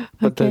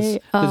 But Okay.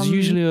 there's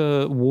usually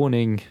a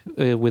warning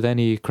with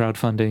any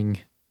crowdfunding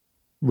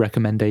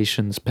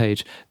recommendations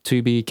page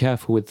to be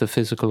careful with the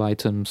physical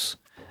items.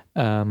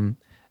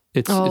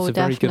 It's a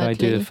very good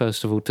idea, definitely.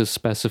 first of all, to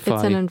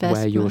specify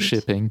where you're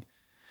shipping.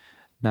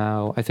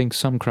 Now, I think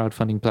some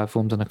crowdfunding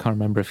platforms, and I can't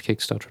remember if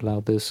Kickstarter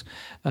allowed this,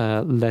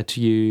 let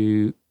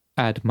you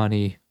add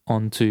money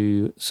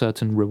onto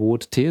certain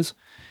reward tiers.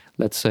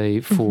 Let's say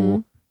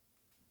for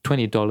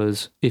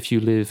 $20, if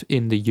you live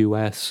in the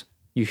US,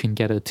 you can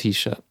get a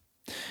t-shirt.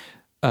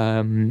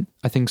 I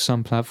think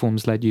some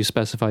platforms let you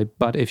specify,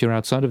 but if you're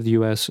outside of the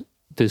US,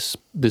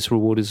 this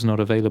reward is not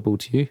available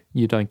to you.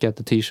 You don't get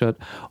the t-shirt.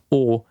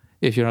 Or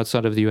if you're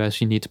outside of the US,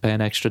 you need to pay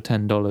an extra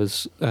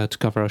 $10 to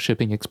cover our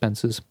shipping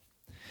expenses.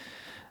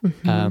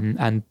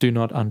 And do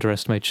not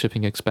underestimate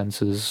shipping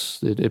expenses.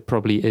 It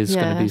probably is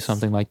going to be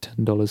something like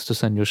 $10 to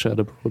send your shirt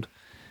abroad.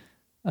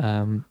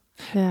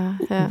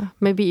 Yeah.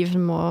 Maybe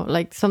even more.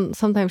 Like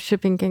sometimes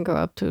shipping can go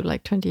up to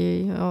like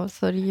 20 or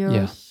 30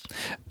 euros.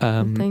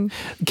 Yeah.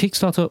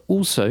 Kickstarter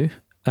also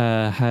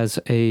has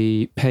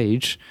a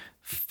page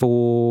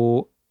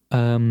for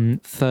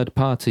third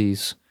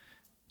parties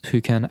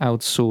who can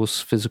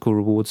outsource physical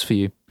rewards for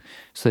you.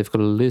 So they've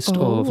got a list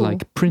of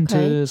like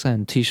printers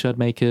and t-shirt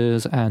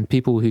makers and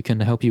people who can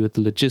help you with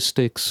the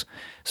logistics,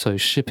 so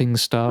shipping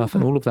stuff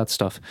and all of that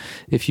stuff.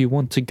 If you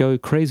want to go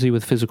crazy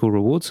with physical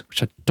rewards,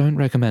 which I don't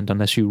recommend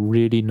unless you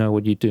really know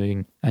what you're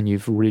doing and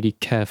you've really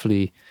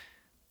carefully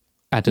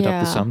added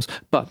up the sums.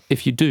 But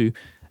if you do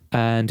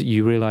and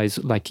you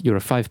realize like you're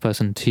a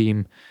 5-person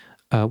team,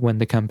 when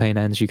the campaign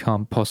ends, you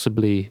can't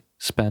possibly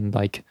spend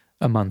like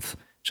a month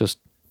just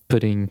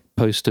putting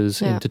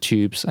posters into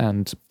tubes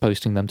and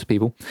posting them to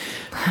people.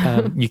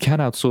 You can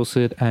outsource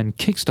it, and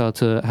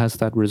Kickstarter has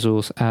that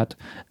resource at,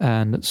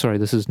 and sorry,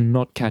 this is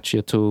not catchy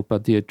at all,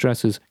 but the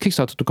address is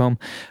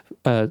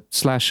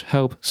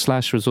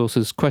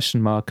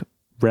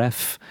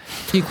kickstarter.com/help/resources?ref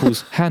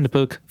equals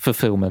handbook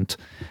fulfillment.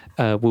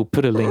 We'll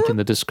put a link in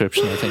the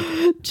description, I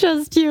think.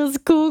 Just use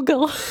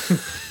Google.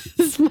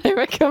 Is my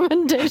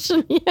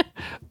recommendation here.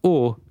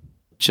 Or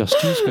just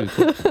use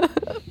Google.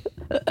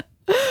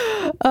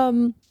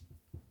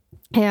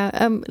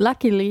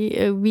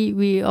 Luckily,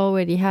 we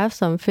already have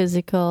some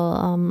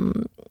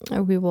physical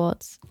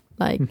rewards,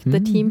 like the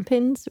team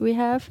pins we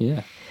have.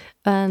 Yeah.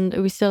 And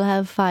we still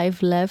have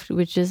 5 left,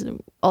 which is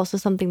also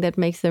something that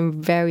makes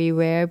them very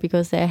rare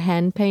because they're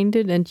hand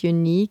painted and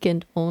unique,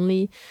 and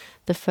only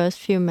the first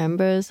few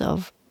members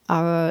of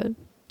our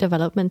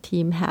development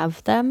team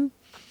have them.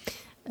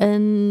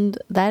 And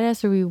that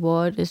as a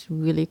reward is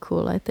really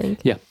cool, I think.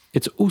 Yeah,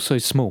 it's also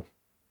small,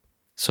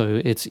 so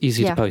it's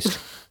easy to post.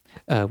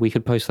 We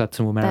could post that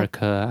to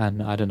America,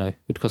 and I don't know,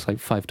 it costs like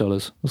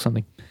 $5 or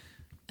something.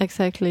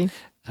 Exactly.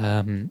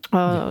 Pins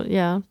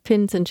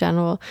in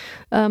general.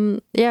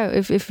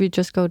 If we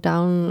just go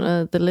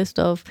down the list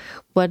of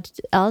what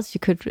else you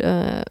could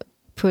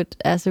put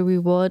as a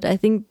reward, I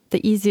think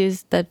the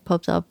easiest that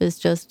pops up is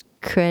just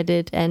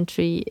credit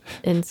entry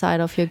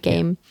inside of your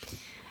game.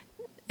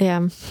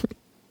 Yeah.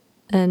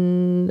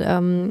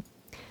 And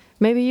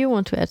maybe you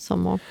want to add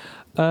some more.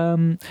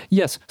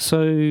 Yes,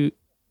 so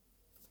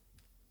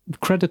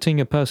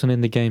crediting a person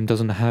in the game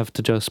doesn't have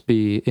to just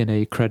be in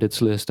a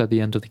credits list at the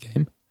end of the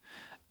game.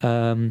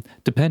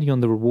 Depending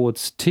on the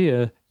rewards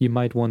tier, you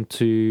might want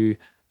to,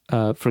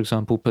 for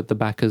example, put the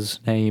backer's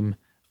name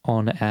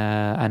on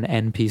an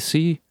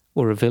NPC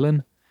or a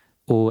villain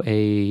or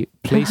a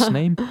place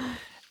name.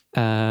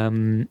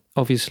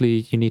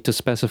 Obviously, you need to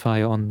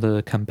specify on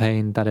the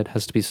campaign that it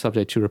has to be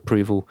subject to your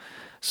approval.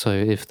 So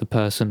if the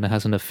person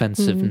has an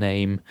offensive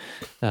name,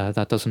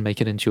 that doesn't make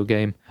it into your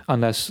game,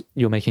 unless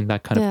you're making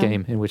that kind of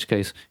game, in which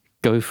case,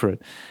 go for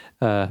it.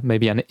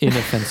 Maybe an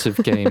inoffensive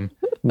game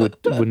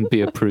wouldn't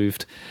be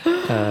approved.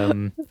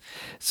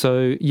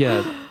 So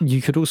yeah,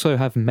 you could also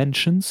have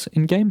mentions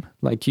in game.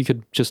 Like you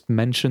could just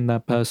mention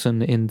that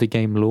person in the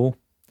game lore.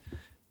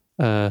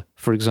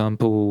 For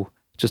example,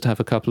 just have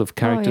a couple of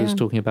characters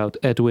talking about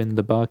Edwin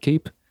the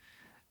barkeep,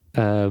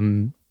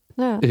 who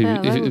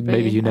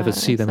maybe you never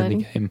see them in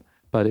the game,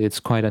 but it's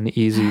quite an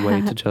easy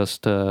way to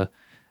just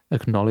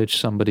acknowledge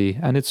somebody,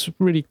 and it's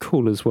really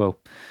cool as well.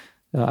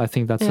 I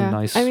think that's a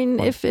nice. I mean,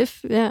 one.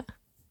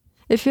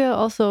 if you're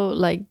also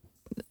like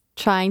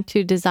trying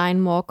to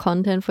design more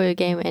content for your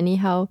game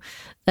anyhow,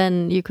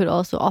 then you could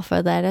also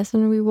offer that as a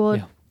reward.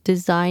 Yeah.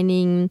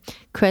 Designing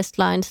quest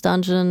lines,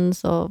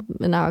 dungeons, or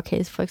in our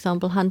case, for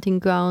example, hunting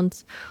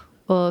grounds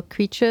or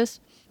creatures,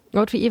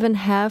 or to even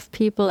have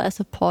people as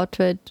a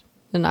portrait,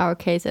 in our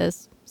case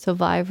as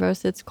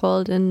survivors, it's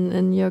called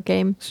in your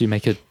game. So you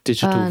make a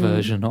digital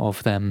version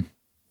of them.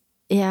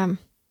 Yeah,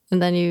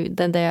 and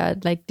then they are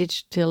like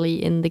digitally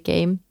in the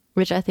game,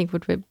 which I think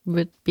would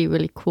be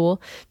really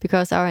cool,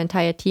 because our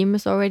entire team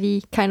is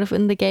already kind of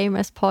in the game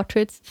as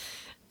portraits,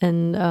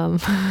 and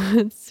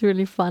it's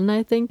really fun,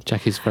 I think.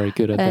 Jackie's very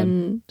good at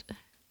them.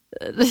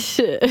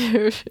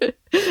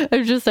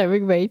 I'm just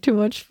having way too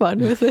much fun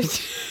with it,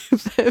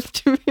 if I have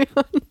to be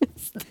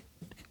honest.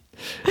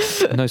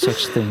 No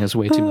such thing as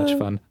way too much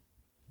fun.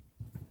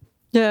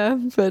 Yeah,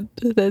 but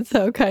that's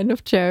how kind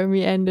of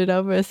Jeremy ended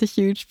up as a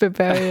huge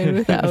barbarian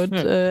without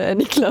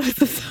any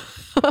clothes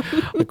on.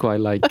 I quite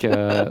like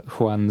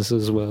Juan's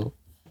as well.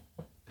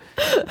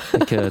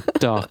 Like a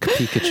dark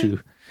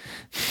Pikachu.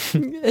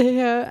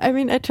 Yeah, I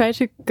mean, I try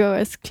to go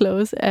as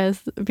close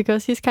as,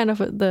 because he's kind of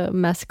the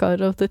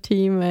mascot of the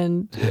team,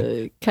 and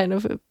kind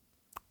of a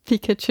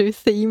Pikachu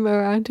theme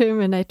around him,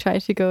 and I try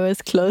to go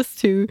as close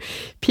to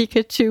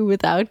Pikachu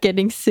without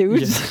getting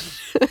sued.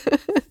 Yeah.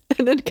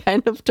 And it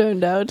kind of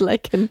turned out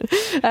like a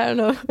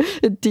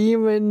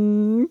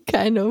demon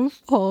kind of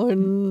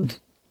horn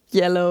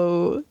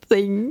yellow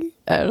thing.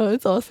 I don't know,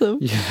 it's awesome.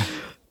 Yeah,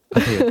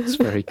 it's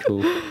very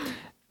cool.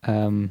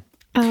 The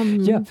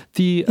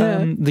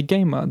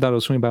game that I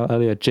was talking about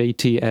earlier,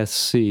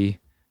 JTSC,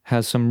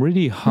 has some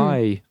really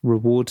high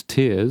reward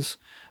tiers,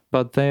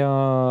 but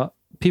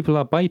people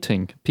are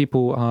biting.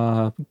 People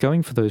are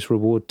going for those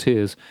reward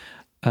tiers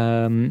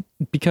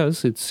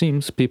because it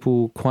seems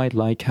people quite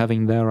like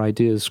having their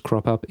ideas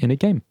crop up in a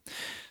game.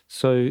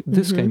 So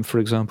this game, for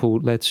example,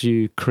 lets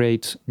you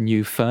create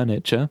new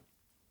furniture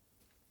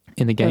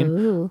in the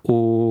game,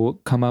 or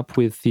come up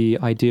with the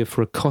idea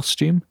for a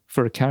costume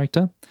for a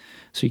character.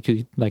 So you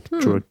could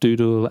draw a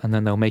doodle and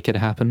then they'll make it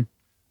happen.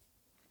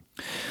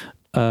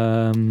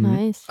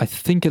 Nice. I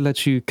think it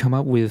lets you come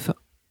up with,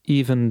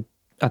 even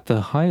at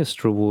the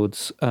highest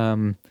rewards,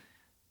 a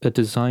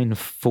design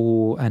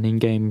for an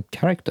in-game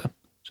character.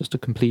 Just a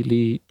complete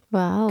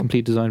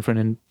design for an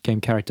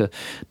in-game character.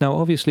 Now,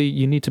 obviously,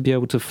 you need to be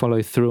able to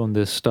follow through on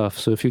this stuff.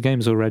 So if your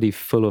game's already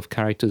full of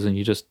characters and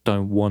you just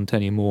don't want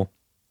any more,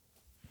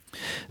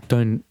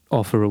 don't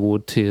offer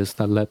reward tiers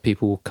that let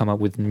people come up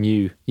with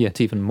new,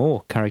 yet even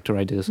more character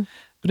ideas.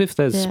 But if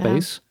there's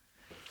space,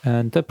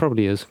 and there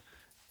probably is,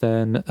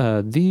 then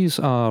these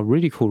are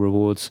really cool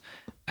rewards,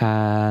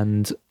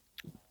 and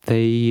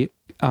they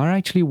are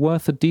actually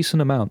worth a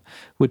decent amount.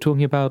 We're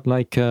talking about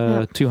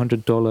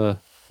 $200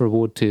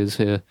 reward tiers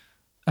here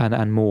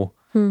and more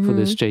for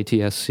this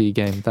JTSC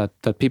game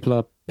that people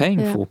are paying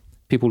for.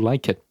 People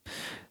like it.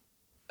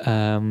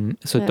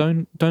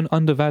 Don't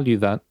undervalue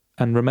that.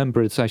 And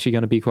remember, it's actually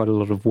going to be quite a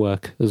lot of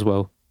work as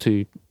well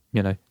to,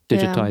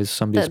 digitize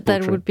somebody's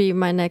portrait. That would be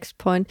my next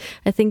point.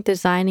 I think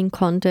designing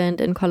content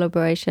in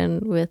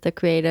collaboration with the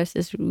creators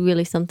is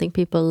really something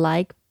people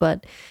like,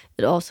 but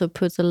it also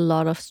puts a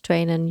lot of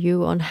strain on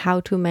you on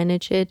how to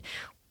manage it.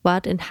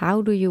 What and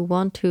how do you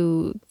want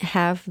to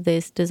have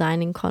this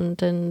designing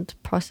content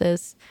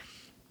process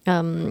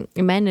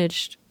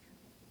managed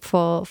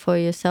for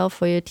yourself,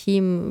 for your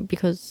team,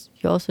 because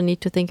you also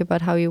need to think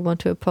about how you want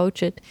to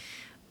approach it.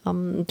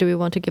 Do we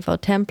want to give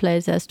out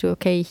templates as to,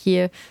 okay,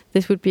 here,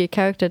 this would be a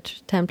character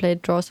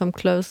template, draw some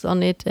clothes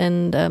on it,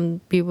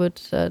 and we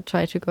would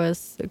try to go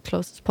as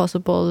close as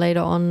possible later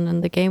on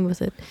in the game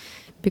with it,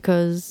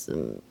 because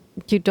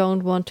you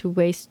don't want to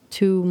waste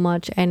too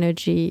much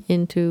energy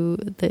into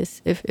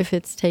this if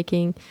it's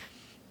taking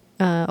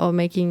or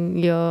making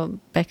your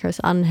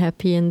backers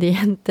unhappy in the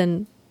end,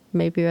 then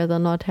maybe rather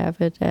not have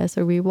it as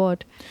a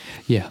reward.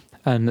 Yeah,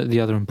 and the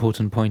other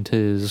important point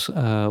is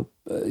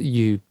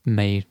you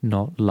may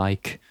not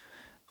like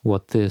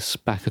what this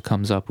backer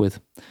comes up with.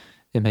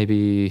 It may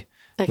be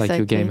like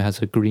your game has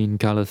a green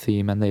color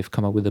theme and they've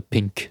come up with a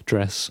pink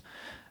dress,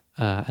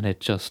 and it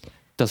just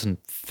doesn't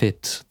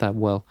fit that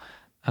well.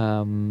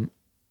 I'm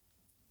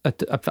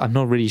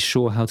not really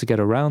sure how to get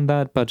around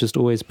that, but just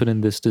always put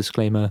in this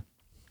disclaimer.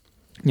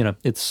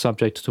 It's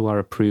subject to our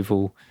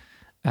approval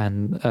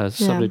and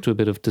subject to a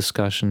bit of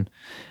discussion.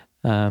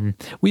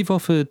 We've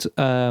offered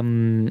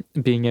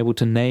being able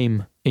to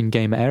name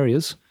in-game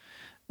areas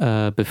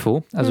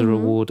before as a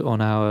reward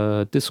on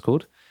our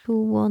Discord.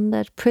 Who won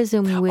that?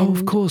 Prism Wind. Oh,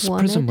 of course,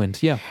 Prism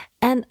Wind, yeah.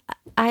 And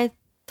I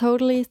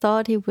totally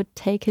thought he would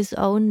take his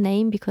own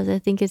name because I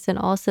think it's an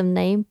awesome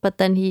name, but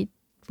then he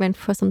went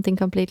for something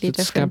completely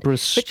different,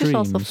 which is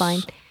also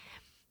fine.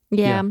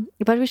 Yeah,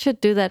 but we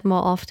should do that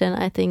more often.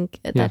 I think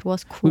that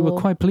was cool. We were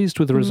quite pleased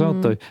with the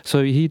result, though.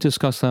 So he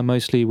discussed that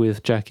mostly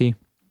with Jackie.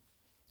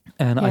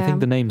 And I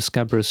think the name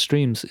Scabrous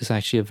Streams is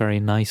actually a very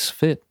nice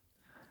fit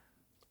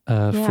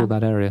for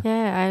that area.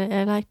 Yeah,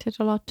 I liked it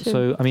a lot too.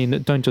 So, I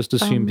mean, don't just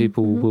assume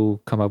people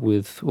will come up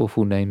with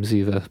awful names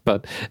either.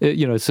 But,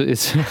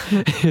 it's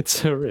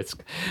a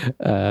risk.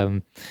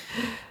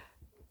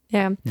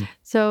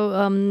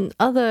 So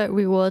other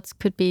rewards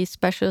could be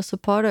special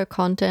supporter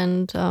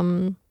content,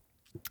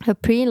 a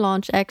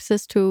pre-launch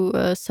access to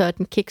a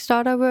certain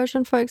Kickstarter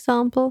version, for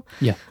example.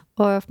 Yeah.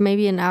 Or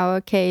maybe in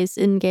our case,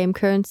 in-game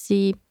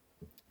currency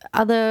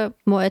other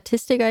more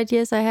artistic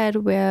ideas I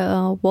had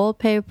were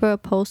wallpaper,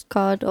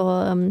 postcard,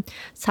 or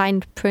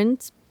signed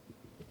prints,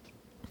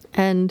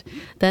 and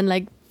then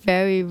like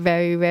very,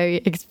 very, very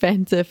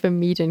expensive a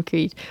meet and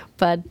greet.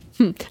 But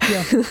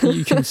yeah,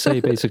 you can say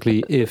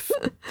basically if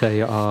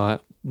they are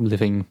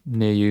living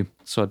near you.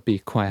 So I'd be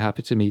quite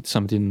happy to meet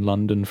somebody in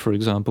London, for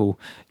example.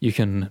 You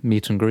can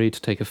meet and greet,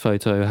 take a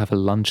photo, have a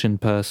lunch in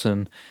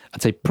person.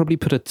 I'd say probably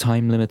put a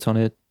time limit on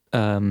it.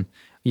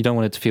 You don't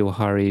want it to feel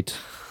hurried.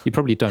 You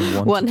probably don't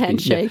want one it to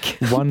handshake.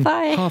 Be,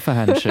 half a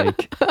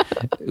handshake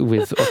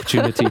with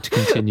opportunity to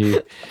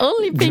continue.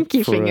 Only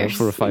pinky for fingers.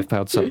 For a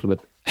 £5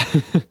 supplement.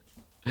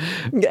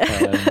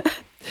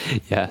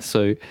 Yeah,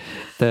 so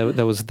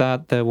there was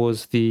that. There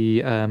was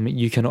the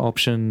you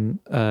can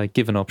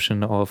give an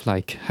option of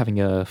like having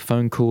a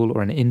phone call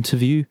or an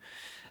interview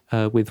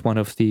with one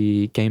of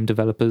the game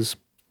developers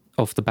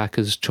of the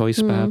backer's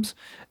choice, perhaps.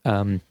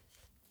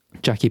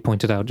 Jackie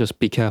pointed out, just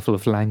be careful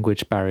of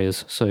language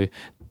barriers. So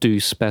do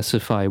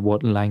specify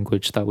what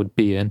language that would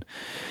be in.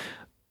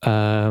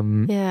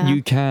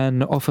 You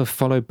can offer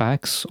follow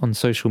backs on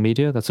social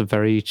media. That's a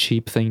very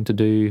cheap thing to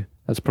do.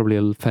 That's probably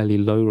a fairly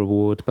low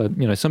reward, but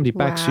somebody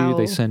backs you,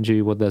 they send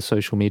you what their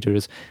social media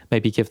is.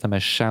 Maybe give them a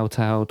shout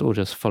out or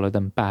just follow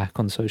them back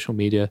on social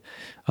media.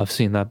 I've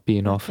seen that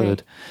being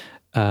offered.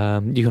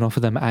 You can offer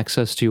them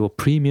access to your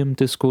premium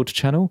Discord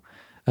channel.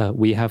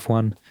 We have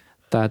one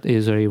that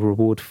is a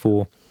reward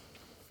for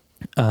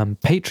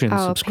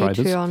Patreon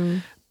subscribers.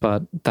 Patreon.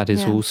 But that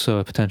is also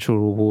a potential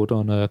reward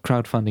on a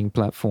crowdfunding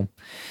platform.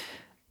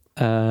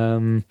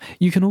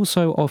 You can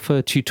also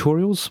offer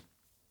tutorials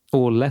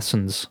or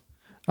lessons.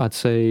 I'd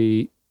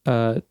say,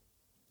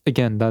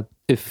 again, that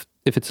if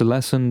it's a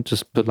lesson,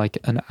 just put like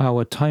an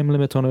hour time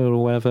limit on it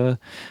or whatever.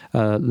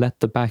 Let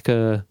the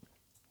backer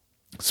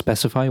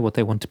specify what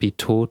they want to be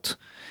taught.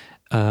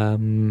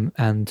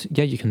 And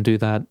yeah, you can do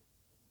that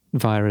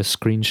via a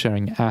screen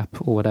sharing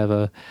app or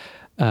whatever.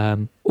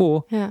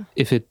 Or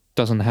if it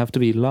doesn't have to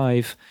be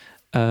live,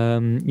 you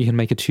can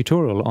make a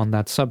tutorial on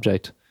that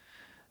subject.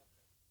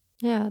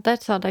 Yeah,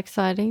 that sounds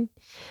exciting.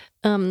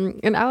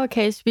 In our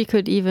case, we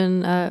could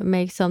even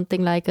make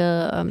something like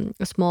a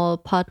small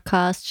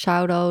podcast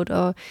shout out,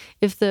 or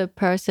if the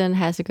person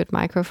has a good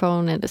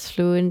microphone and is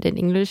fluent in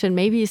English and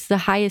maybe is the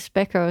highest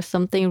backer or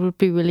something, it would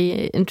be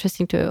really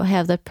interesting to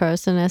have that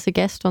person as a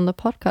guest on the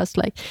podcast.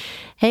 Like,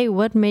 hey,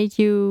 what made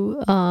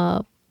you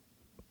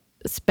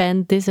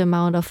spend this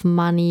amount of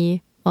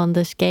money on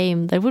this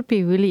game? That would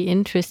be really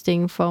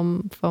interesting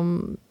from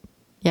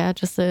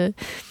just a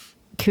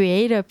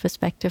creator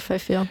perspective, I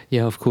feel.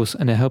 Yeah, of course,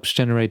 and it helps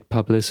generate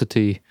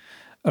publicity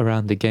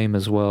around the game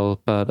as well,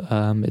 but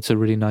it's a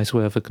really nice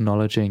way of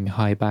acknowledging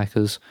high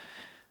backers.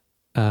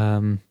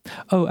 And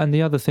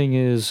the other thing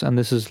is, and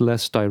this is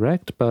less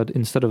direct, but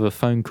instead of a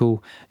phone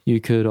call, you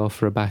could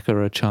offer a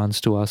backer a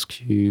chance to ask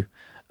you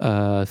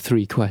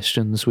 3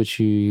 questions, which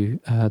you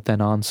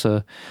then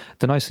answer.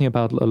 The nice thing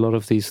about a lot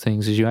of these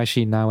things is you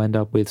actually now end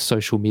up with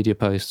social media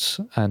posts,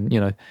 and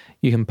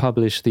you can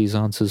publish these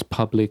answers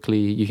publicly.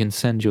 You can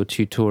send your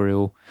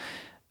tutorial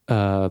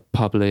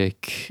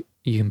public.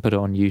 You can put it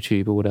on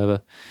YouTube or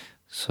whatever.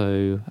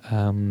 So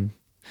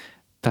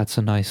that's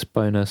a nice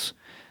bonus.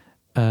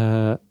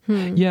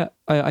 Yeah,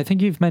 I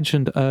think you've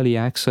mentioned early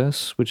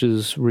access, which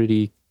is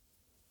really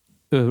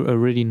a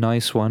really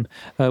nice one.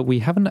 We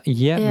haven't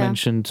yet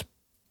mentioned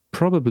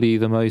probably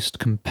the most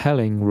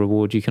compelling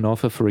reward you can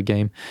offer for a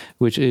game,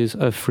 which is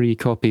a free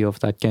copy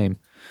of that game.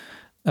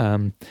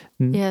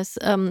 Yes,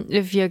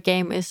 if your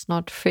game is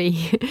not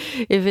free.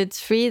 If it's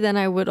free, then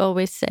I would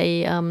always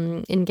say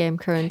in-game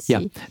currency. Yeah.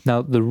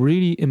 Now, the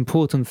really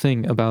important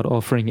thing about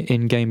offering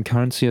in-game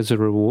currency as a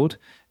reward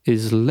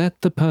is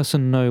let the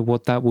person know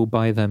what that will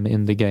buy them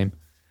in the game.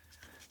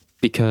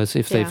 Because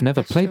if they've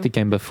never played the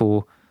game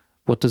before,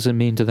 what does it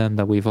mean to them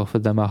that we've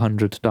offered them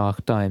 100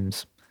 dark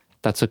dimes?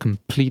 That's a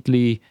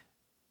completely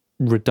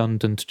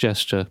redundant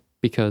gesture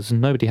because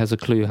nobody has a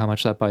clue how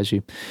much that buys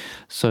you.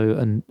 So,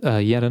 and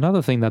yet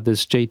another thing that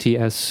this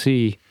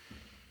JTSC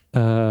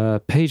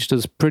page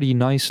does pretty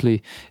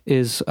nicely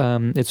is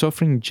it's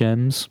offering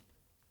gems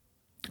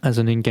as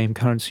an in-game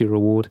currency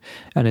reward,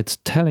 and it's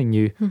telling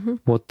you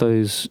what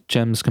those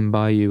gems can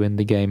buy you in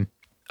the game.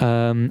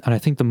 And I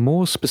think the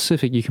more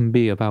specific you can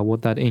be about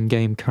what that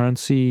in-game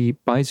currency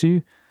buys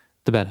you,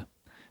 the better.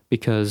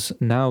 Because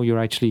now you're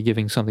actually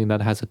giving something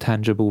that has a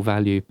tangible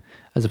value,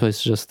 as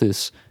opposed to just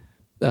this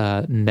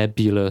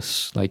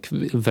nebulous, like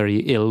very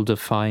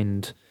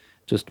ill-defined,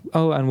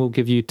 and we'll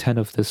give you 10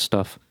 of this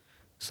stuff.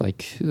 It's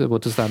like,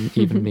 what does that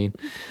even mean?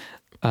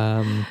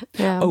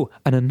 Oh,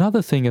 and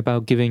another thing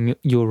about giving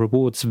your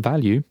rewards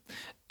value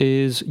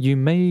is you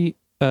may,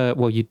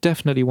 you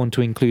definitely want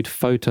to include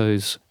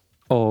photos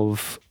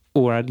of,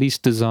 or at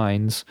least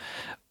designs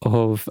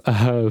of,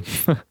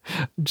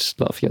 just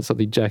laughing at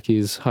something Jackie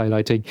is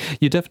highlighting.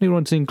 You definitely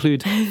want to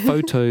include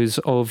photos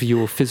of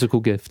your physical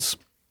gifts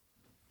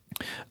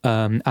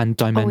and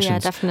dimensions. Oh, yeah,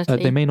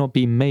 definitely. They may not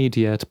be made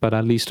yet, but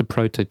at least a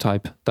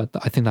prototype. That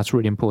I think that's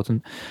really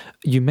important.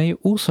 You may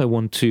also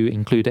want to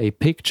include a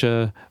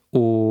picture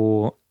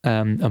or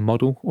a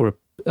model or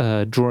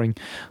a drawing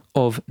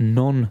of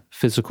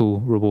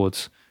non-physical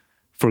rewards.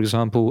 For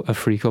example, a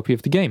free copy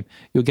of the game.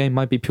 Your game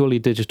might be purely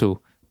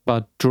digital,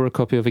 but draw a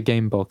copy of a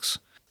game box.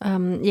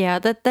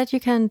 That you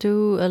can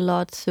do a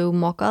lot through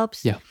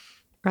mock-ups. Yeah.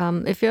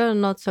 If you're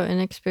not so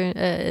inexperienced,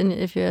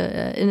 if you're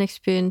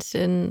inexperienced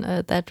in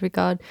that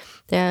regard,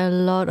 there are a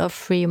lot of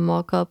free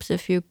mock-ups.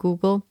 If you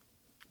Google,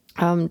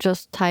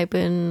 just type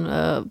in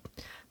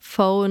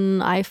phone,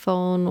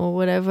 iPhone, or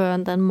whatever,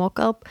 and then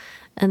mock-up,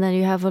 and then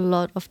you have a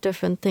lot of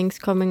different things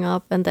coming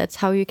up, and that's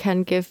how you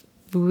can give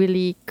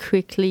really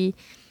quickly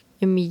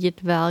immediate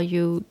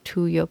value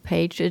to your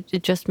page.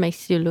 It just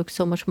makes you look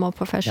so much more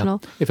professional.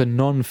 Yeah. If a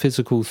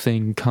non-physical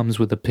thing comes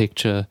with a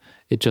picture,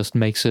 it just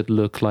makes it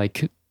look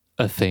like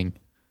a thing.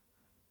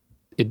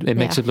 It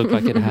makes it look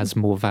like it has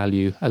more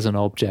value as an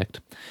object.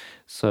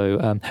 So,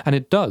 and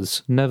it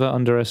does. Never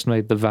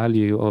underestimate the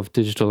value of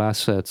digital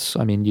assets.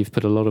 I mean, you've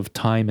put a lot of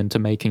time into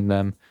making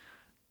them.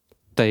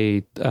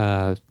 They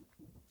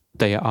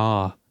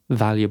are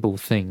valuable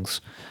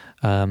things,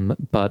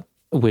 but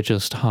we're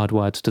just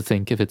hardwired to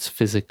think if it's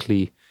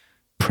physically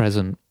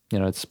present,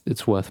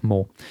 it's worth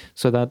more.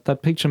 So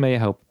that picture may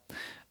help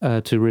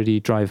to really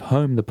drive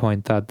home the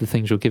point that the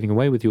things you're giving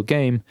away with your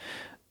game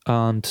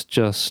aren't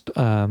just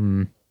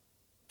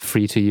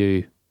free to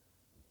you.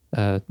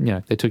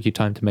 They took you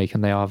time to make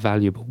and they are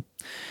valuable.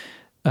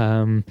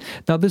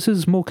 Now, this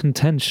is more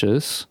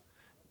contentious,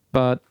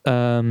 but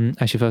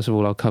actually, first of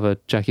all, I'll cover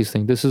Jackie's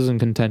thing. This isn't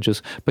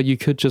contentious, but you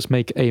could just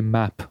make a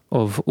map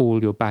of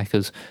all your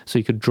backers. So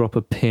you could drop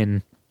a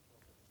pin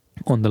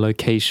on the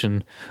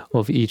location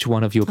of each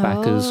one of your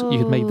backers. You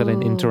could make that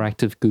an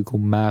interactive Google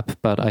map,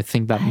 but I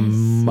think that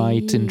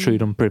might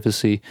intrude on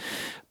privacy.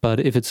 But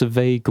if it's a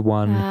vague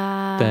one,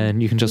 then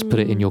you can just put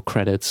it in your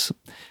credits.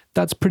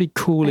 That's pretty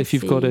cool if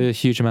you've got a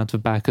huge amount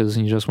of backers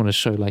and you just want to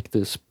show like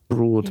this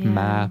broad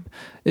map.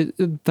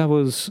 That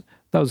was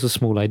a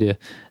small idea,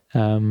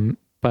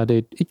 but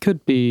it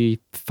could be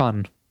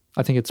fun.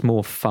 I think it's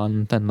more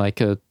fun than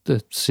like a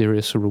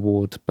serious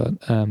reward, but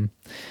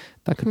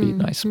that could be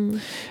nice.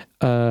 One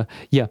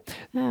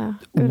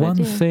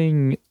idea.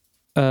 thing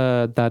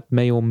that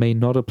may or may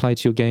not apply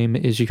to your game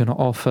is you can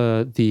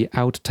offer the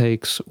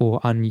outtakes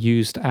or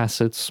unused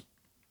assets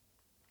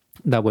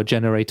that were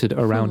generated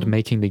around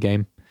making the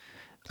game.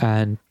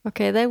 And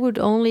that would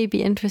only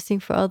be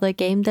interesting for other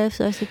game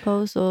devs, I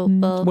suppose. Or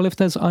well, if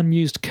there's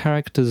unused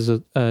characters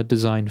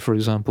designed, for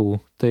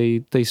example,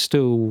 they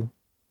still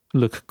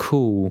look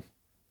cool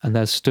and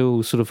they're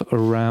still sort of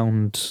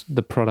around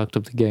the product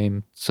of the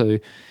game. So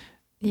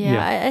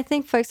I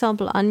think, for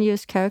example,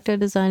 unused character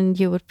design,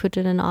 you would put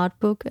in an art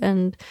book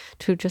and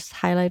to just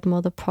highlight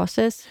more the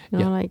process.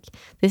 Like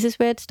this is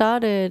where it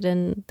started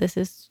and this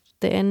is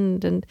the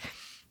end. And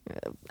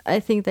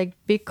I think like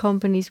big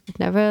companies would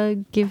never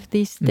give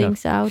these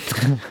things out,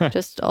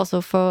 just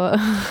also for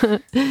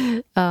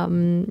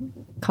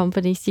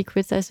company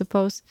secrets, I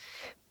suppose.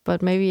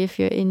 But maybe if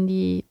you're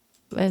indie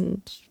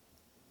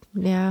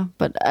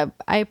but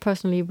I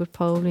personally would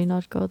probably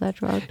not go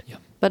that route. Yeah.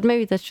 But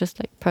maybe that's just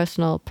like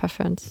personal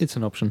preference. It's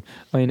an option.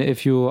 I mean,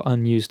 if your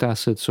unused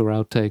assets or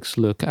outtakes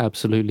look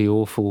absolutely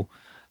awful,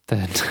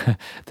 then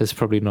there's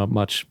probably not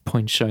much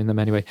point showing them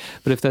anyway.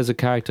 But if there's a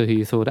character who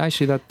you thought,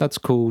 actually, that's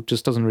cool,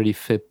 just doesn't really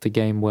fit the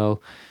game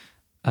well,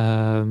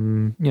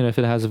 if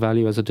it has a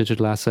value as a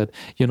digital asset,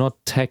 you're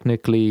not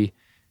technically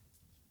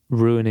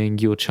ruining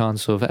your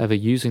chance of ever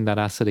using that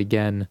asset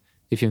again.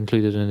 If you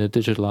include it in a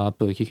digital art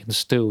book, you can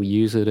still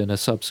use it in a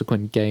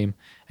subsequent game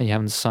and you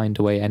haven't signed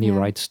away any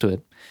rights to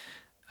it.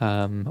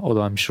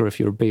 Although I'm sure if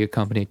you're a bigger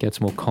company, it gets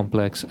more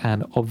complex.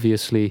 And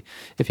obviously,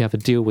 if you have a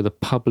deal with a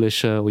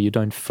publisher or you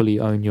don't fully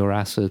own your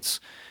assets,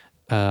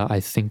 I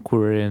think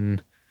we're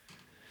in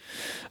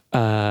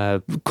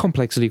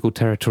complex legal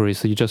territory.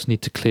 So you just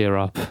need to clear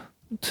up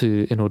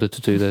in order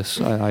to do this.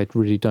 I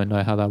really don't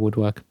know how that would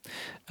work.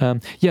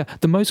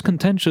 The most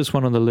contentious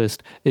one on the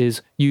list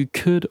is you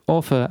could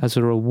offer as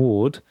a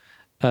reward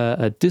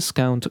a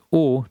discount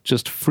or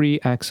just free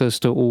access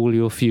to all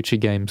your future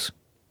games.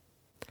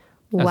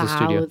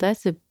 Wow,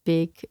 that's a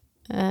big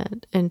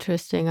and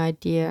interesting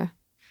idea.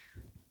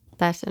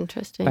 That's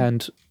interesting.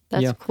 And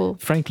that's cool.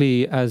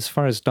 Frankly, as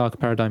far as Dark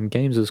Paradigm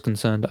Games is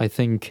concerned, I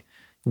think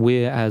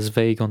we're as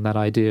vague on that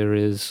idea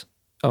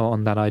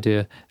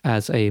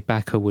as a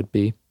backer would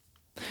be.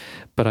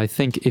 But I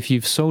think if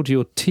you've sold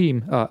your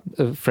team,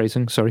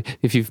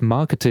 if you've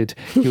marketed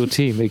your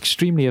team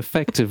extremely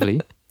effectively,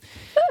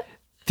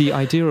 the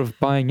idea of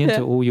buying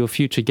into all your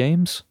future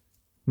games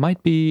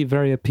might be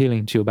very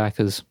appealing to your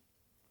backers.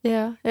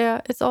 Yeah.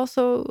 It's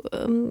also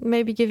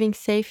maybe giving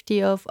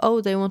safety of,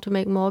 they want to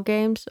make more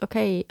games.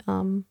 Okay,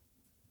 I'm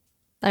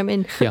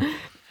in. Yeah.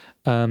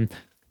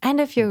 And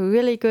if you're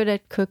really good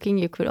at cooking,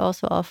 you could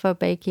also offer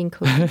baking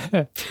cookies.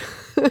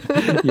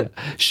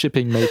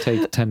 Shipping may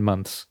take 10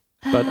 months.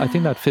 But I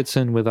think that fits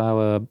in with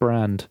our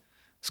brand.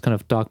 It's kind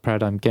of Dark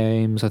Paradigm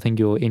Games. I think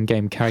your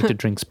in-game character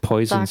drinks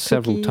poison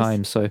several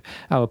times. So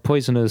our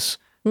poisonous,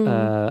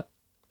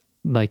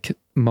 like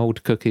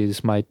mold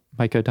cookies might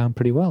go down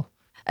pretty well.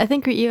 I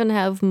think we even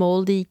have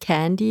moldy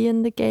candy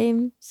in the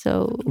game.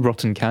 So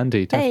Rotten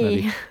candy,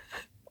 definitely. hey,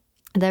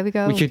 there we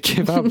go. We could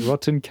give out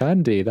rotten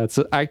candy. That's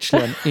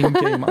actually an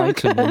in-game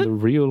item in the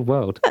real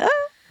world.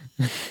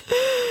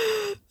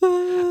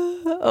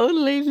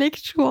 Only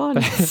licked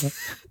once.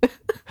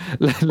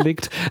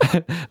 licked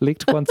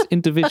once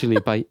individually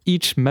by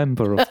each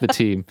member of the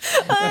team.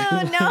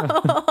 Oh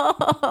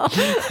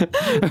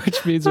no!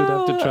 Which means we'd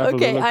have to travel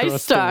okay, all across I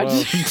start. the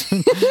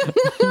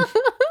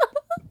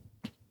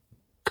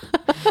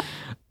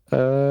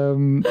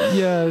world.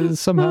 Yeah,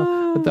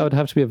 somehow that would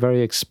have to be a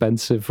very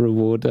expensive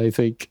reward, I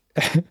think,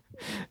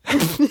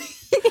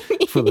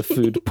 for the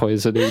food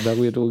poisoning that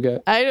we'd all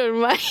get. I don't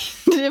mind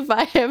if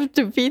I have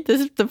to beat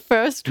the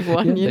first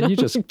one. Yeah, you know? you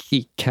just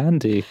eat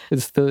candy.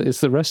 It's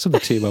the rest of the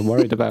team I'm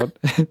worried about.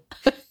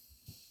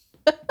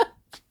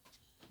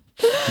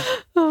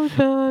 Oh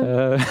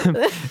god.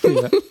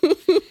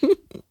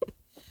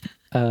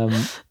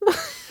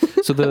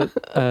 So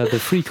the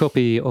free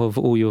copy of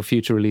all your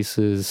future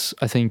releases,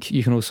 I think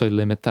you can also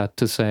limit that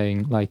to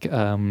saying like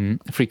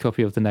free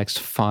copy of the next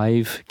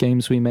 5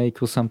 games we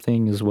make or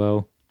something as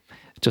well,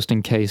 just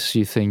in case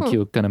you think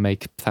you're going to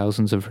make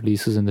thousands of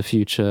releases in the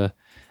future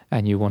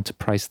and you want to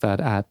price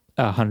that at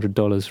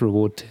 $100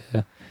 reward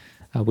tier,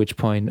 at which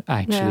point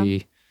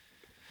actually,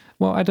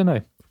 well, I don't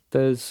know.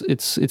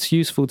 It's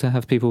useful to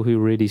have people who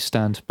really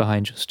stand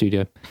behind your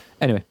studio.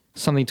 Anyway,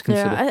 something to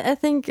consider. Yeah, I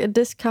think a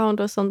discount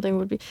or something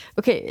would be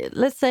okay.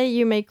 Let's say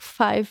you make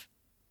 5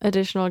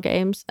 additional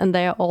games and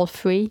they are all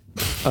free.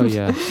 Oh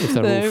yeah, if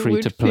they're all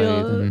free to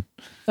play,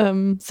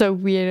 then so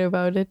weird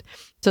about it.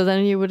 So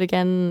then you would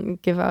again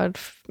give out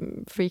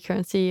free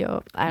currency,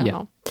 or I don't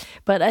know.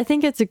 But I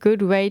think it's a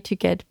good way to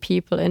get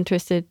people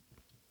interested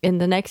in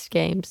the next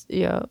games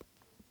you're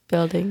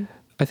building.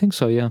 I think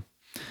so. Yeah.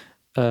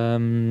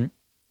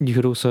 You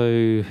could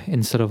also,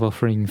 instead of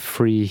offering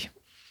free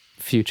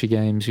future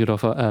games, you'd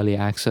offer early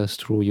access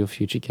to all your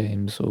future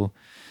games, or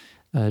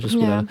just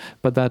whatever.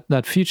 But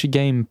that future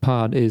game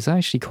part is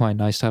actually quite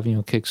nice to have in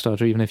your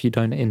Kickstarter, even if you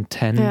don't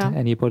intend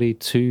anybody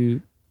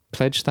to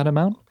pledge that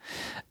amount,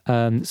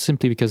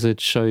 simply because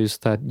it shows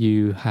that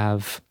you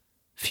have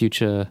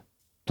future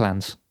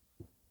plans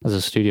as a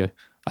studio.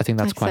 I think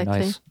that's quite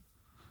nice.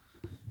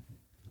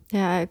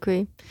 Yeah, I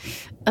agree.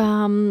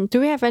 Do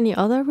we have any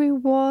other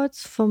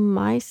rewards from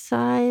my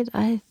side?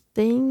 I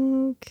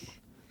think...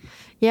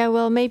 Yeah,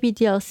 well, maybe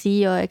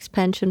DLC or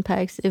expansion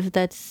packs, if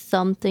that's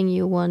something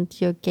you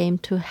want your game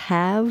to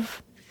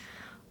have.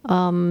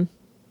 Offer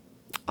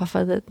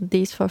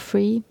these for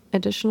free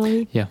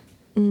additionally. Yeah.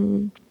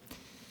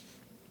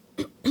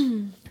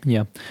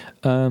 Yeah.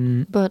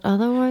 But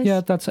otherwise...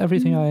 Yeah, that's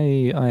everything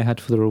I had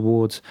for the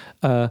rewards.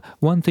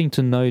 One thing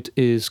to note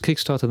is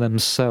Kickstarter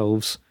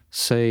themselves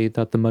say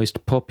that the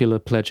most popular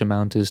pledge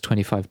amount is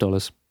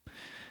 $25.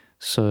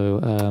 So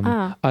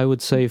I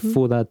would say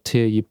for that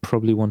tier, you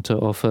probably want to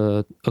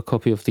offer a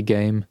copy of the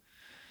game.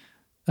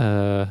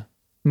 I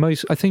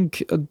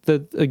think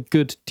that a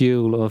good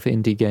deal of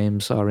indie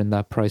games are in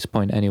that price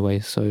point anyway,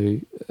 so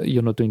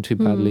you're not doing too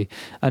badly.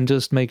 And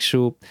just make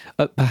sure,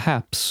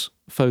 perhaps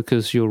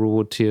focus your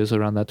reward tiers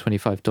around that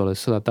 $25,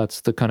 so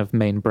that's the kind of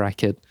main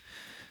bracket.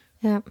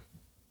 Yeah.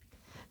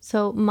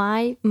 So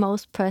my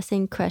most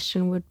pressing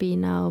question would be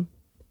now,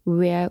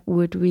 where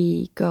would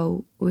we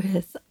go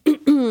with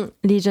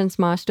Legion's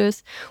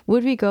Masters?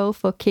 Would we go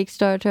for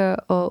Kickstarter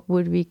or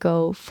would we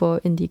go for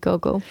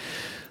Indiegogo?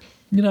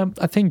 You know,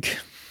 I think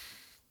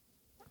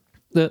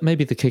that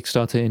maybe the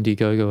Kickstarter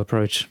Indiegogo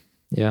approach.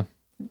 Yeah.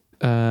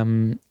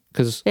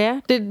 Because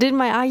did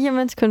my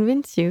arguments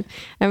convince you?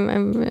 I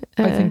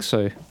think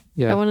so.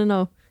 Yeah. I want to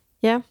know.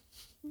 Yeah.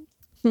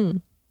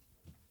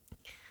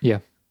 Yeah.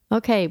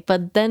 Okay,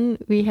 but then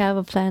we have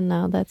a plan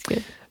now. That's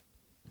good.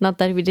 Not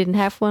that we didn't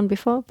have one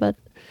before, but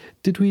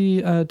did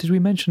we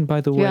mention,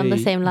 by the way, on the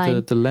same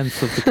line. The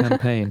length of the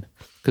campaign?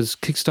 Because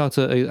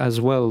Kickstarter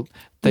as well,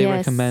 they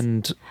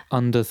recommend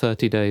under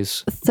 30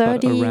 days,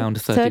 but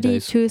around 30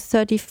 days. 30 to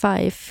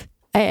 35.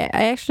 I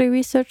actually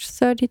researched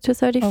 30 to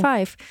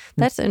 35.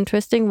 That's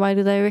interesting. Why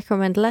do they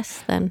recommend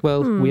less then?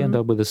 Well, we end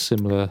up with a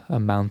similar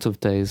amount of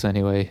days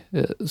anyway.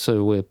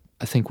 So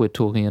I think we're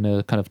talking in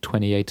a kind of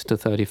 28 to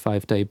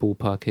 35 day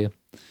ballpark here.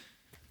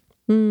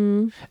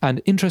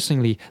 And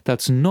interestingly,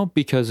 that's not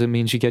because it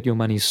means you get your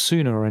money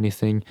sooner or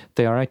anything.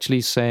 They are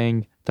actually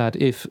saying that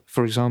if,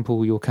 for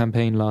example, your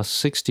campaign lasts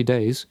 60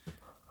 days,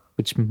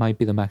 which might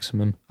be the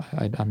maximum,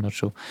 I'm not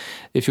sure.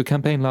 If your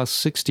campaign lasts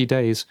 60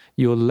 days,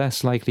 you're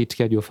less likely to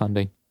get your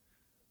funding,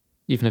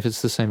 even if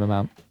it's the same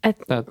amount.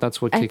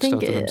 That's what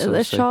Kickstarter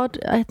themselves say.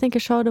 I think a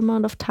short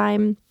amount of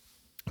time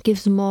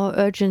gives more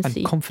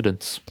urgency. And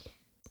confidence.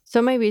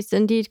 So maybe it's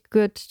indeed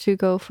good to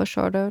go for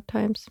shorter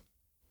times.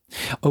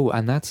 Oh,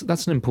 and that's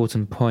an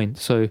important point.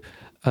 So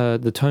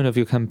the tone of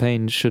your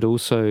campaign should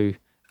also,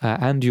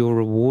 and your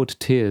reward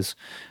tiers,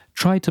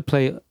 try to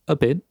play a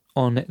bit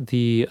on on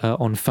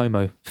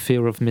FOMO,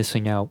 fear of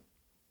missing out.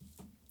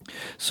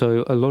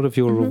 So a lot of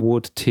your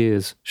reward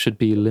tiers should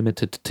be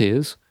limited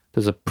tiers,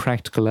 There's a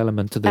practical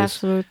element to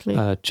this.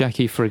 Absolutely.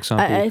 Jackie, for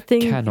example, I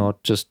think,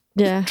 cannot just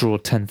draw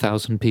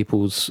 10,000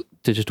 people's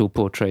digital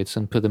portraits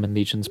and put them in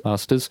Legion's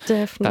Masters.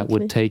 Definitely. That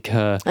would take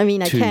her I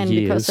mean, 2 I can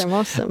years, because I'm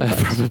awesome.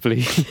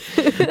 probably.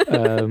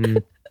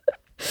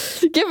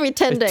 Give me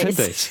 10 days. 10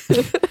 days.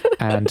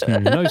 And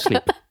no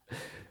sleep.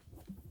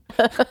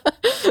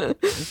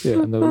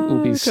 Yeah, and there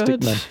will be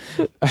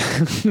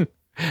stickmen.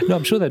 No,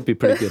 I'm sure that'd be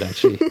pretty good,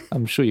 actually.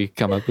 I'm sure you could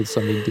come up with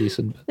something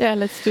decent. Yeah,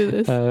 let's do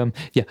this.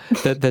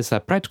 There's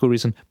that practical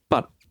reason,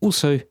 but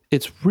also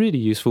it's really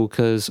useful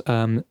because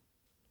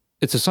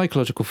it's a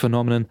psychological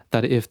phenomenon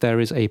that if there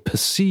is a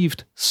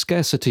perceived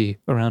scarcity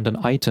around an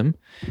item,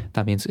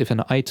 that means if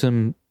an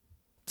item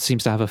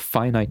seems to have a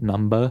finite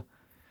number,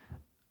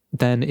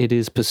 then it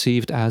is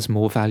perceived as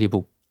more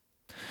valuable.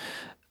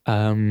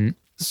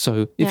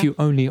 So if you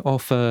only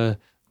offer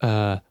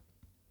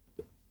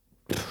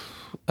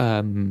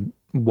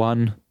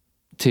one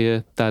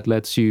tier that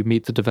lets you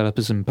meet the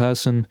developers in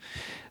person,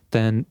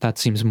 then that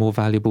seems more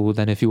valuable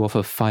than if you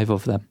offer 5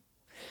 of them.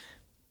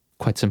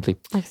 Quite simply.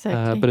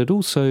 Exactly. But it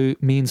also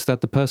means that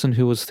the person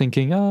who was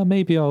thinking,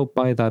 maybe I'll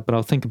buy that, but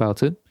I'll think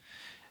about it.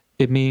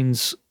 It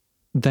means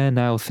they're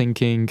now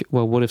thinking,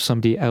 well, what if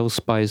somebody else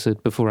buys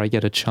it before I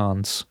get a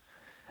chance?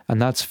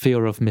 And that's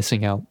fear of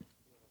missing out.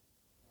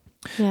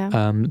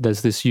 Yeah.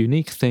 There's this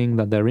unique thing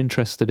that they're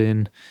interested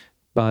in,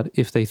 but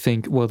if they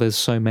think, well, there's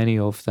so many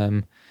of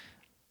them,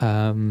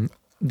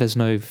 there's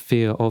no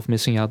fear of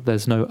missing out.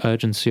 There's no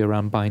urgency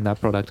around buying that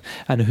product.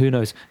 And who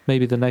knows,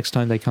 maybe the next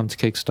time they come to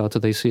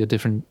Kickstarter, they see a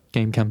different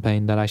game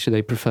campaign that actually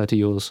they prefer to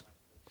yours.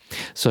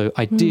 So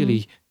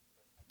ideally,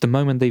 the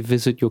moment they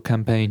visit your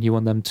campaign, you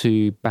want them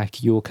to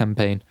back your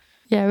campaign.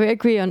 Yeah, we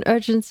agree on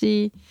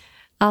urgency,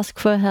 ask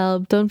for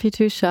help, don't be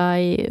too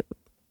shy,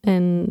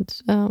 and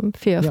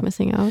fear of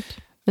missing out.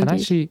 Indeed. And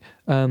actually,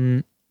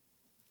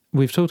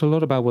 we've talked a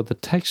lot about what the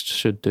text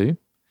should do.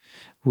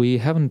 We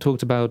haven't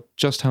talked about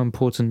just how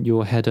important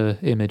your header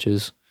image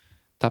is.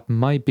 That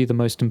might be the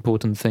most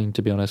important thing,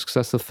 to be honest, because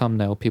that's the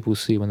thumbnail people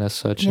see when they're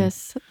searching.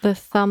 Yes, the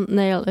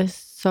thumbnail is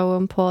so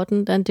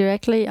important. And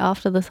directly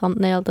after the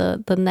thumbnail,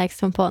 the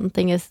next important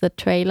thing is the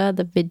trailer,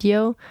 the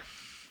video.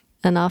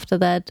 And after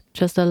that,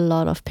 just a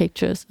lot of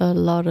pictures, a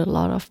lot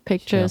of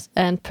pictures,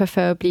 and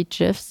preferably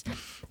GIFs.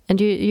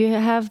 And you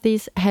have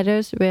these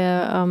headers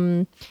where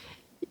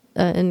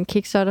in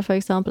Kickstarter, for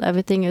example,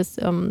 everything is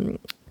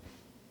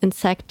in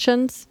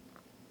sections.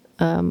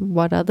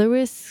 What are the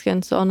risks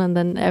and so on, and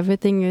then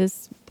everything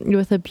is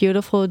with a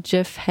beautiful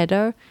GIF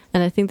header.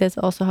 And I think that's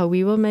also how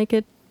we will make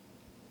it,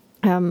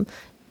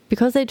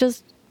 because they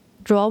just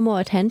draw more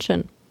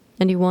attention,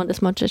 and you want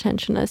as much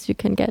attention as you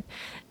can get.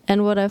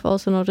 And what I've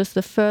also noticed,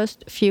 the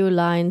first few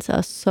lines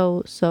are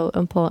so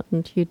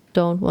important. You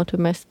don't want to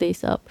mess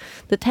these up.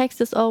 The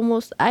text is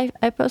almost, I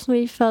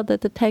personally felt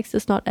that the text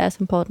is not as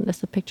important as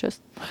the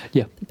pictures.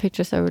 Yeah. The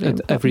pictures are really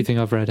important. Everything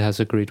I've read has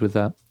agreed with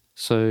that.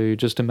 So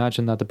just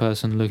imagine that the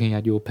person looking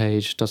at your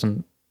page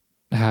doesn't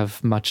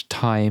have much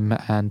time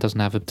and doesn't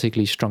have a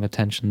particularly strong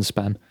attention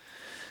span.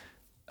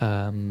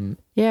 Or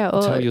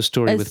tell your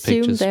story with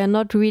pictures. They're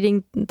not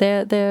reading.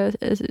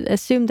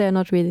 Assume they're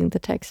not reading the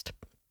text.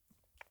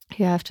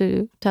 You have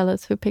to tell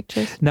it through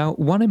pictures. Now,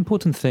 one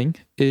important thing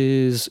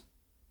is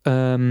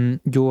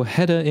your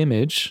header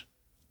image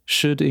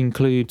should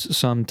include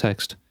some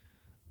text.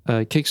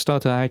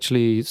 Kickstarter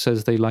actually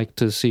says they like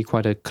to see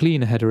quite a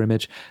clean header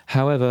image.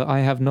 However, I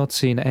have not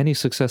seen any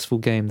successful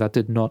game that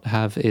did not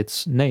have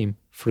its name,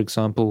 for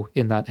example,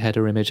 in that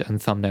header image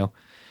and thumbnail.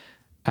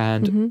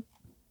 And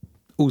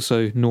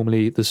also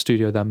normally the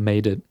studio that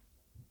made it.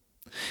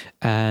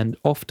 And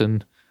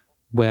often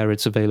where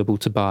it's available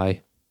to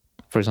buy,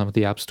 for example,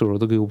 the App Store or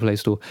the Google Play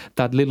Store,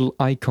 that little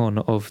icon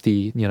of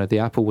the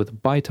apple with a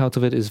bite out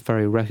of it is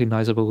very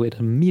recognizable. It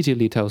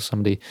immediately tells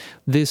somebody,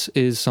 this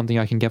is something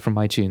I can get from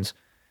iTunes.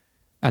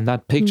 And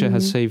that picture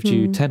has saved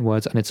you 10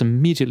 words, and it's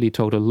immediately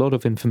told a lot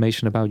of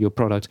information about your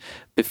product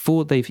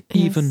before they've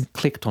even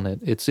clicked on it.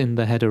 It's in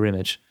the header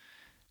image.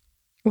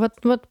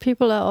 What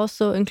people are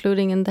also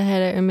including in the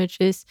header image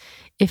is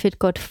if it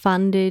got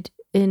funded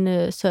in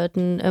a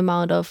certain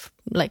amount of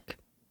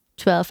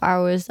 12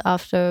 hours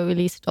after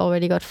release, it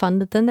already got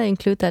funded, then they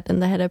include that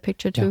in the header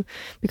picture too,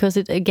 because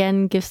it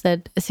again gives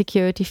that a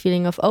security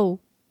feeling of,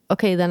 oh,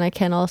 okay, then I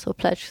can also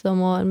pledge some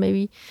more and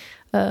maybe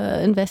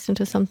invest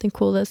into something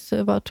cool that's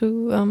about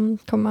to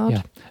come out.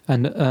 Yeah,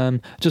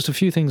 and just a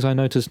few things I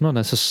noticed, not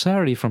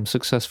necessarily from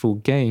successful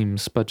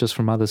games, but just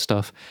from other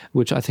stuff,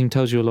 which I think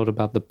tells you a lot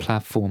about the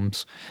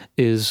platforms,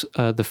 is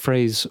the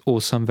phrase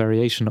or some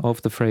variation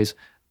of the phrase,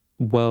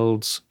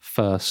 world's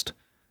first,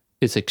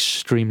 is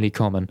extremely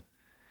common.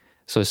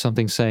 So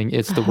something saying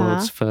it's the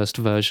world's first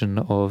version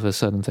of a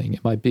certain thing.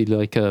 It might be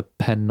like a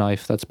pen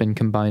knife that's been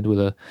combined with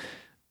a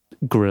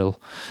grill.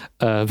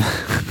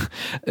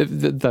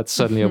 That's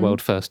certainly a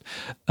world first.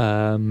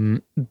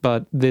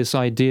 But this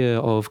idea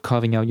of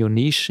carving out your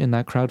niche in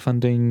that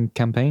crowdfunding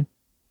campaign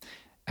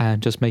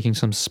and just making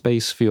some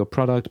space for your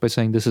product by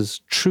saying this is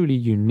truly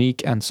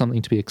unique and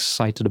something to be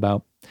excited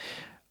about.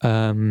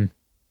 That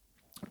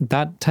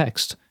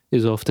text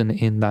is often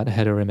in that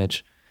header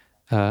image.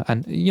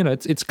 And,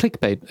 it's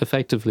clickbait,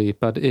 effectively,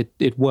 but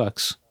it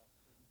works.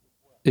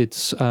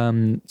 It's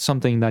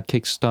something that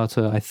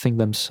Kickstarter, I think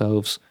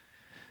themselves,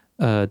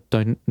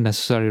 don't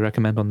necessarily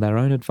recommend on their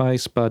own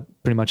advice, but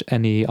pretty much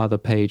any other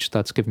page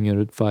that's giving you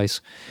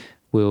advice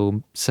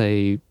will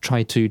say,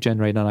 try to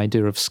generate an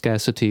idea of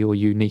scarcity or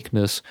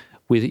uniqueness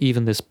with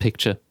even this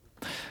picture.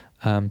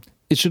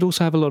 It should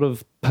also have a lot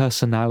of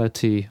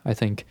personality, I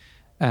think,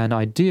 and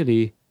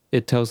ideally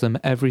it tells them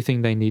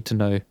everything they need to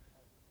know.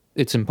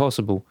 It's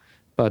impossible,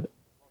 but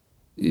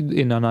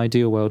in an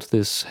ideal world,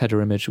 this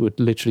header image would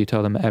literally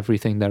tell them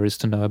everything there is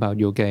to know about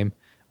your game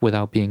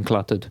without being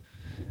cluttered.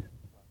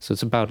 So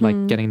it's about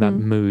getting that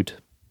mood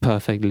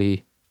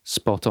perfectly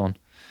spot on.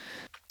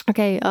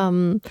 Okay,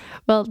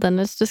 well then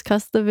let's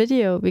discuss the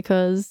video,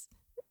 because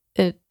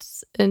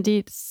it's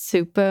indeed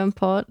super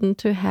important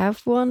to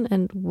have one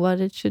and what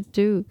it should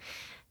do.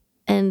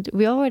 And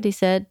we already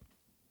said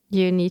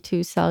you need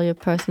to sell your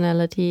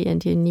personality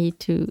and you need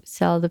to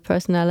sell the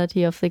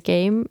personality of the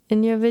game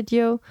in your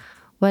video.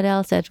 What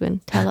else,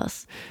 Edwin? Tell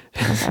us.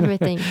 Tell us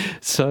everything.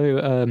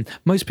 So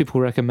most people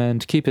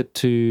recommend keep it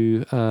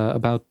to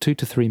about 2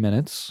 to 3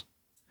 minutes.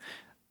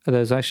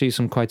 There's actually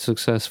some quite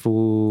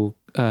successful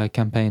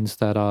campaigns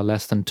that are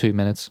less than 2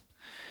 minutes.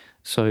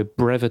 So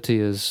brevity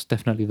is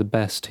definitely the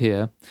best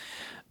here.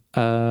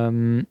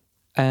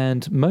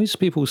 And most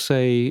people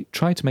say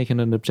try to make it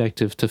an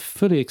objective to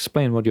fully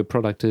explain what your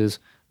product is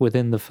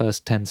within the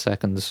first 10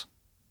 seconds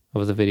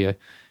of the video.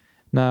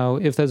 Now,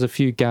 if there's a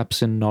few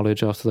gaps in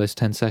knowledge after those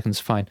 10 seconds,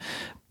 fine.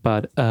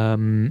 But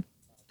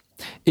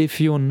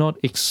if you're not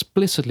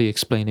explicitly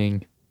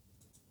explaining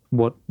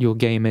what your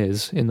game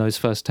is in those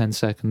first 10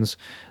 seconds,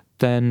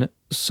 then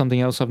something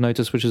else I've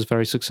noticed which is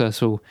very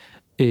successful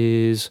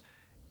is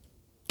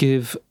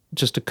give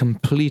just a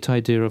complete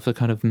idea of the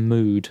kind of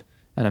mood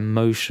and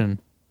emotion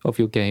of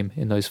your game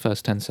in those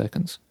first 10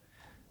 seconds.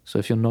 So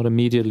if you're not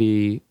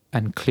immediately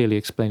and clearly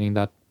explaining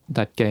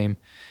that game,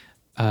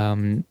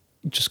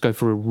 just go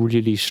for a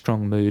really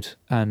strong mood,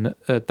 and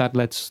that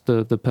lets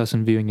the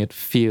person viewing it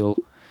feel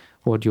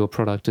what your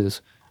product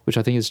is, which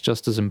I think is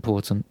just as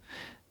important.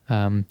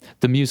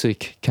 The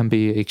music can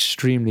be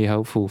extremely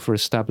helpful for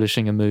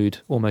establishing a mood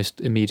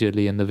almost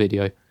immediately in the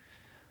video.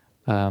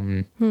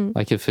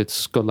 Like if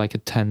it's got like a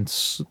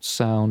tense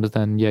sound,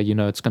 then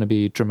it's going to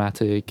be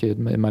dramatic. It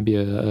might be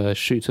a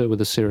shooter with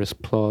a serious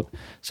plot,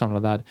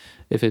 something like that.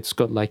 If it's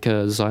got like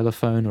a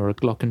xylophone or a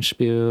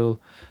glockenspiel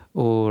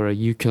or a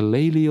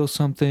ukulele or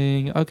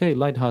something, okay,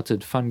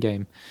 lighthearted, fun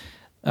game.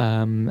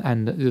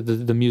 And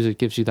the music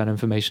gives you that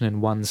information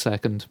in 1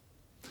 second,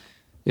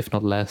 if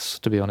not less,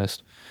 to be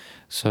honest.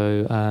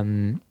 So,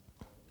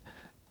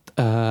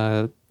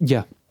 try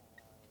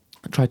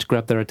to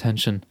grab their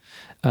attention.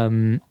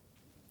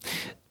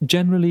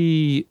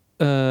 Generally,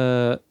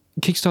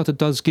 Kickstarter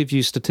does give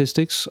you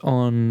statistics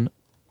on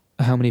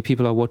how many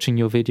people are watching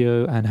your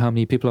video and how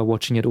many people are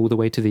watching it all the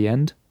way to the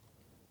end.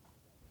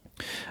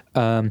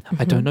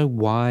 I don't know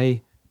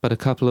why, but a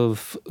couple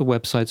of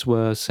websites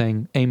were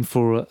saying aim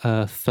for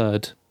a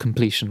third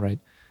completion rate,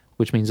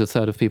 which means a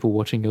third of people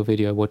watching your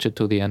video watch it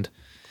till the end.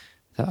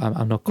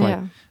 I'm not quite...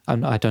 Yeah.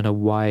 I don't know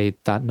why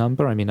that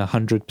number. I mean,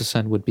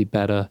 100% would be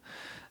better.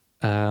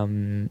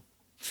 But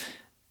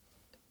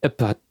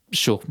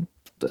sure,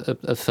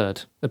 a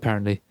third,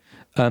 apparently.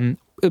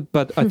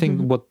 But I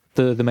think what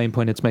the main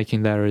point it's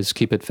making there is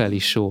keep it fairly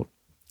short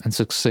and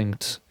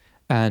succinct.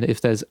 And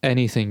if there's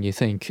anything you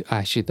think,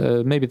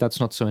 actually, maybe that's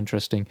not so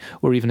interesting,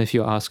 or even if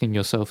you're asking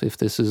yourself if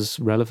this is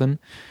relevant,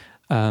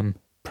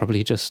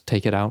 probably just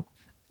take it out.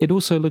 It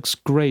also looks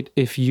great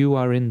if you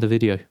are in the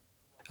video.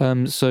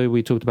 So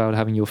we talked about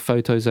having your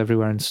photos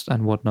everywhere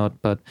and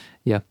whatnot, but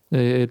yeah,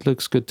 it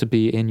looks good to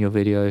be in your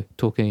video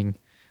talking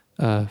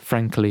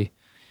frankly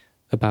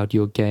about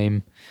your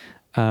game.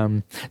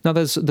 Now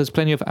there's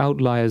plenty of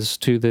outliers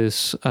to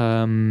this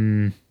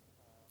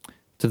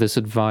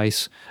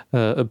advice.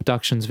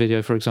 Abductions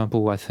video, for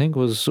example, I think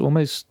was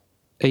almost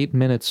 8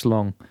 minutes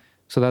long,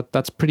 so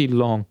that's pretty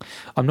long.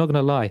 I'm not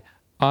gonna lie,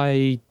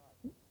 I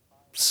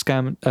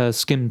skimmed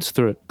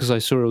through it because I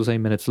saw it was 8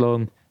 minutes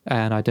long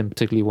and I didn't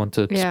particularly want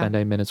to spend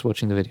 8 minutes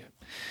watching the video.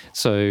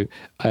 So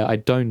I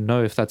don't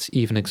know if that's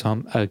even a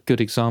good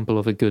example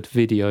of a good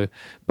video,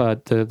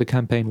 but the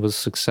campaign was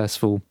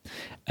successful.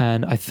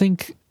 And I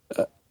think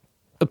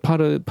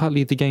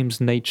partly the game's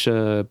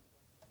nature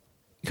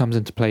comes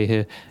into play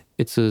here.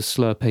 It's a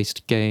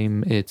slower-paced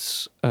game.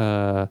 It's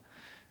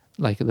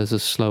there's a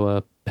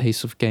slower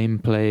pace of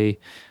gameplay.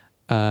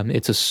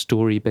 It's a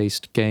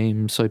story-based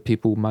game, so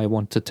people might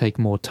want to take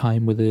more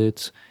time with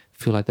it,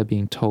 feel like they're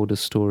being told a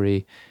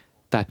story,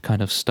 that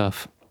kind of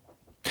stuff.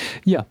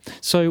 Yeah,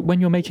 so when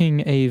you're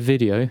making a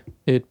video,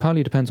 it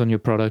partly depends on your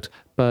product,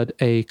 but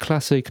a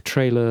classic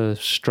trailer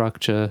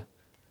structure,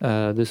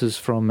 this is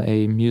from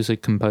a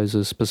music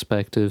composer's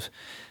perspective,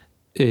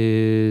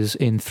 is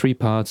in 3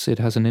 parts. It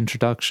has an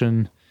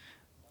introduction,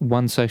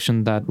 one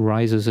section that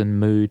rises in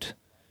mood,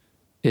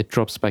 it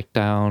drops back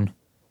down,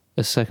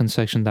 a second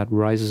section that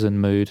rises in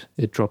mood,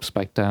 it drops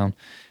back down,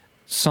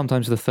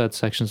 sometimes the third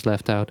section's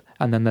left out,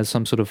 and then there's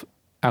some sort of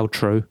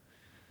outro,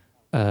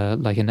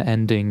 like an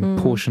ending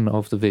portion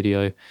of the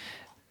video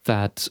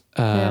that,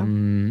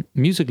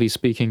 musically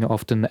speaking,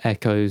 often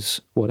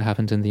echoes what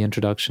happened in the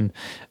introduction,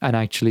 and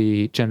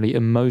actually, generally,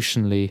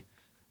 emotionally,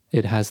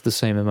 it has the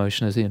same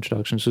emotion as the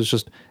introduction. So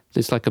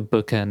it's like a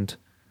bookend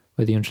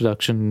where the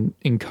introduction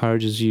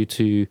encourages you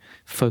to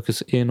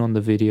focus in on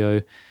the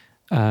video,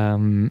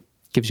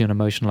 gives you an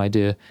emotional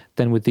idea.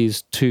 Then with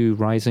these 2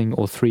 rising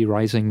or 3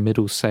 rising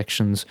middle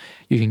sections,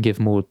 you can give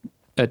more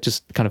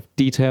just kind of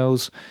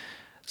details.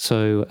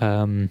 So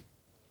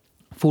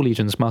for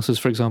Legion's Masters,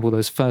 for example,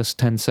 those first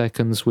 10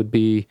 seconds would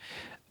be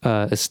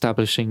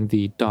establishing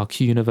the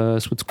dark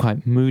universe with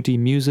quite moody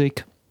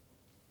music.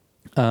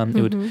 It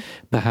would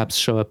perhaps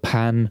show a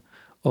pan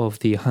of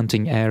the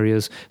hunting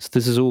areas. So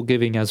this is all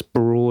giving as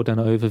broad an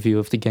overview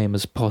of the game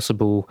as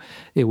possible.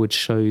 It would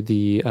show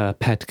the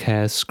pet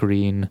care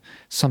screen,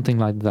 something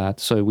like that.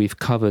 So we've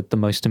covered the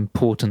most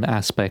important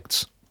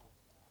aspects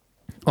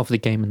of the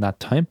game in that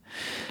time.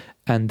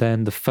 And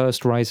then the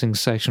first rising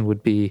section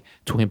would be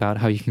talking about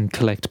how you can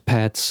collect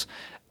pets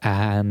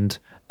and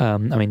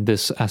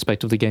this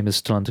aspect of the game is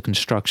still under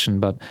construction,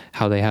 but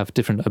how they have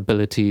different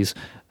abilities,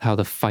 how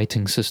the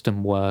fighting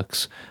system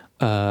works,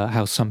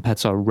 how some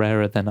pets are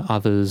rarer than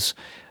others,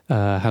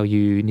 how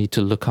you need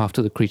to look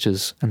after the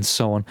creatures, and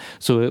so on.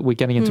 So we're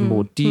getting into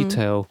more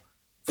detail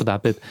for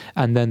that bit.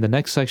 And then the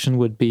next section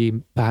would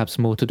be perhaps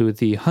more to do with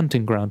the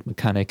hunting ground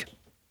mechanic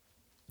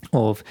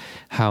of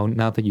how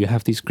now that you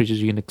have these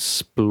creatures, you can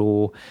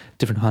explore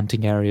different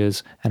hunting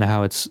areas and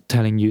how it's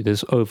telling you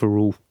this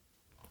overall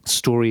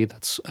story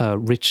that's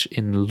rich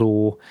in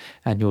lore,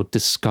 and you're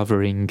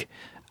discovering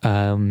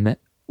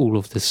all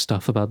of this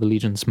stuff about the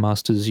Legion's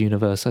Masters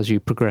universe as you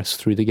progress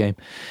through the game.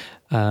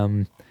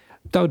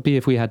 That would be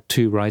if we had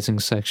 2 rising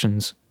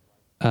sections.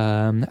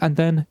 And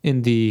then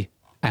in the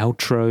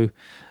outro,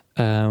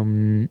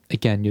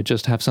 again, you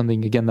just have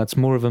something, again, that's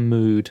more of a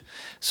mood.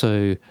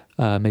 So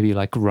maybe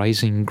like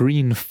rising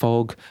green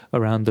fog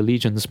around the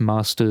Legion's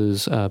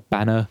Masters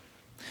banner,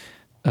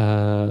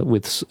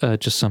 with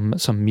just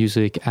some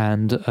music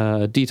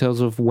and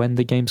details of when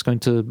the game's going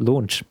to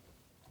launch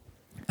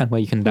and where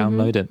you can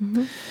download it.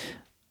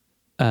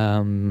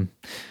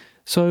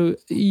 So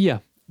yeah,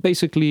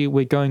 basically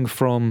we're going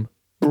from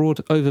broad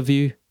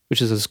overview,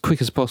 which is as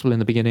quick as possible in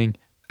the beginning,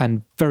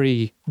 and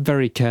very,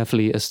 very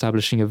carefully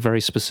establishing a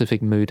very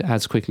specific mood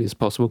as quickly as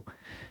possible.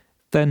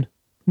 Then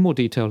more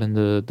detail in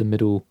the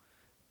middle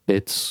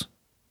bits.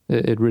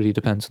 It really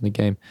depends on the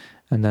game.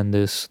 And then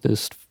this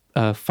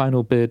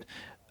final bit,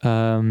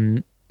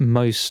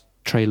 most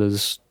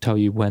trailers tell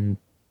you when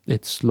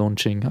it's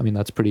launching. I mean,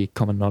 that's pretty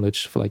common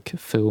knowledge for like a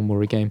film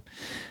or a game,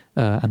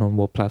 and on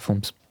what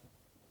platforms.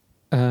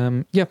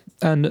 And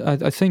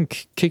I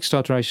think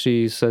Kickstarter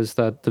actually says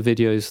that the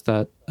videos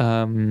that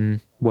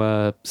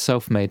were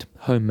self-made,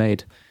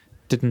 homemade,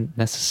 didn't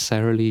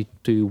necessarily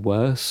do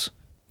worse.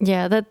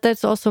 Yeah,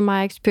 that's also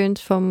my experience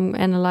from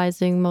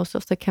analyzing most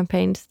of the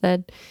campaigns,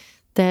 that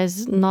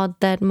there's not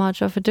that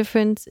much of a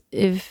difference,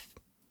 if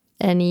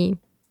any,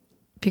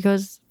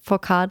 because for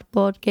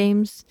cardboard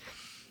games,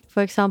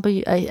 for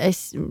example,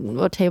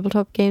 or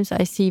tabletop games,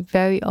 I see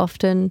very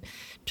often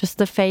just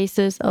the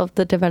faces of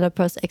the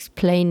developers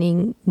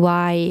explaining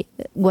why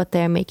what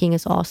they're making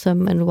is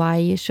awesome and why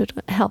you should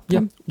help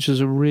them. Yeah, which is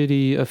a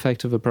really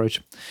effective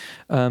approach.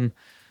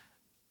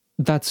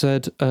 That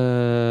said,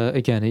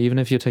 again, even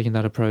if you're taking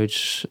that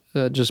approach,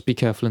 just be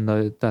careful in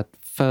that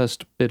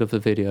first bit of the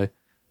video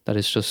that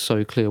it's just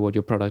so clear what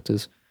your product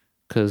is,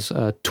 because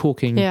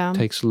talking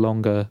takes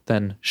longer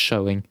than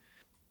showing.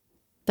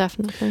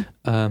 Definitely.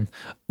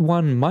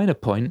 One minor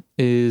point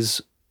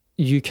is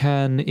you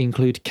can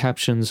include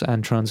captions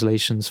and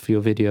translations for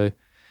your video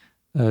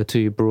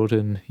to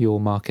broaden your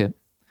market.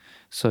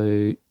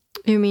 So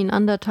you mean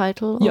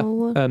undertitle? Yeah,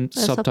 or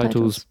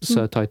subtitles,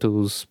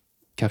 surtitles,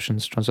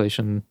 captions,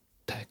 translation,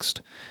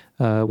 text,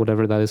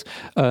 whatever that is.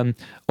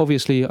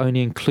 Obviously,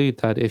 only include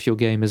that if your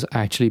game is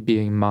actually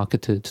being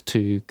marketed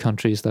to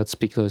countries that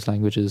speak those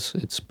languages.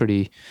 It's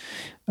pretty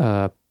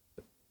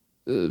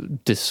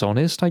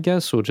dishonest, I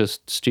guess, or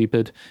just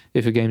stupid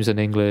if your game's in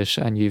English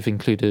and you've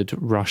included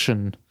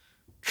Russian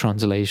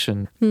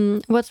translation.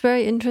 What's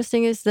very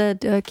interesting is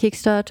that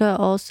Kickstarter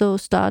also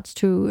starts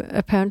to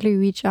apparently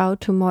reach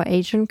out to more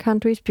Asian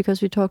countries,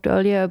 because we talked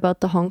earlier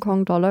about the Hong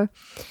Kong dollar,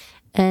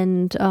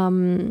 and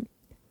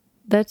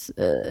that's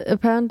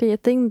apparently a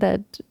thing,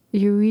 that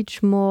you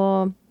reach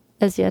more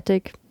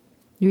Asiatic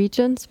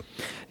regions.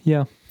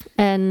 Yeah.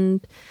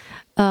 And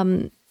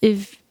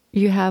if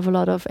you have a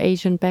lot of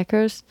Asian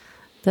backers,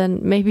 then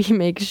maybe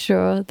make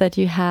sure that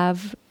you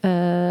have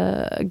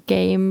a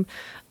game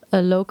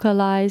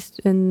localized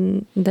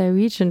in their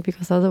region,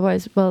 because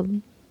otherwise, well,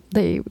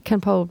 they can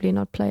probably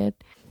not play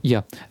it.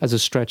 Yeah, as a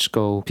stretch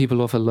goal,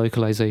 people offer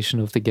localization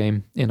of the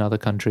game in other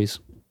countries.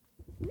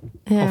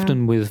 Yeah.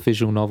 Often with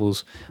visual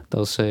novels,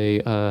 they'll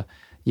say,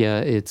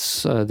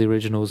 it's the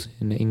originals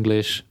in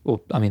English, or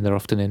I mean, they're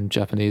often in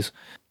Japanese.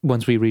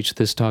 Once we reach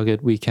this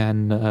target, we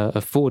can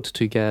afford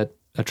to get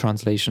a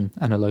translation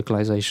and a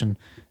localization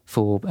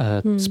for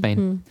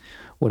Spain,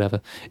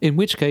 whatever. In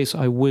which case,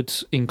 I would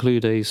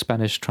include a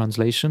Spanish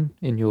translation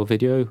in your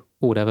video,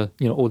 or whatever,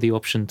 or the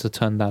option to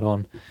turn that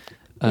on,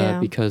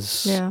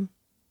 because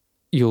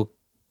your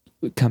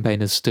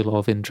campaign is still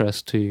of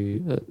interest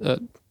to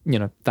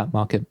that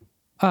market.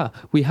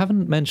 We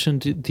haven't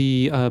mentioned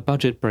the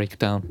budget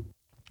breakdown.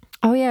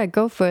 Oh yeah,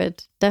 go for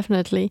it.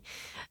 Definitely.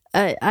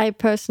 I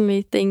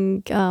personally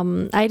think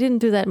I didn't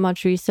do that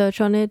much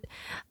research on it.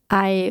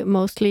 I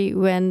mostly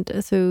went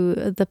through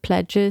the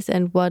pledges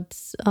and what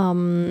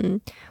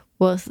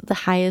was the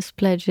highest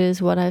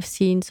pledges, what I've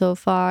seen so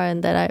far,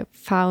 and that I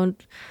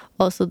found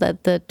also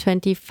that the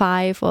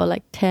 25 or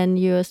like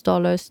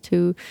 $10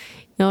 to,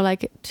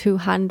 like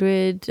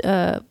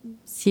 200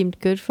 seemed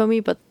good for me,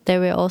 but there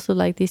were also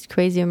like these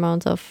crazy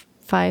amounts of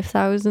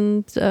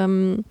 5,000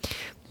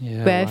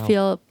 where I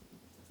feel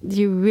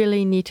you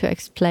really need to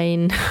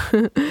explain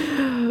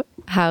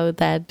how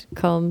that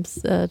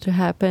comes to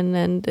happen.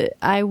 And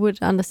I would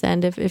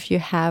understand if you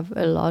have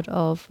a lot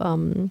of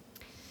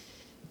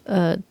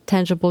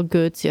tangible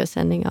goods you're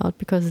sending out,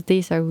 because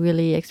these are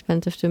really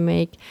expensive to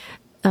make.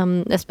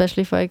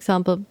 Especially, for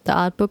example, the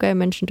art book I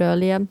mentioned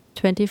earlier,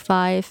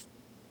 25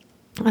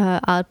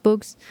 art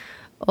books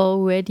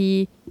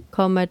already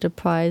come at a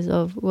price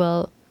of,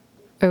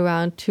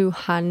 around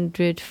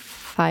 200,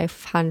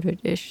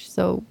 500-ish.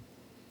 So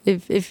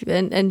if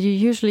you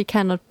usually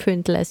cannot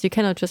print less. You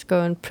cannot just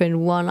go and print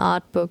one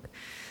art book.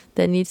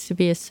 There needs to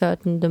be a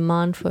certain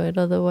demand for it.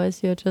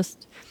 Otherwise, you're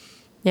just,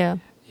 Yeah.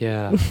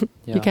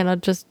 You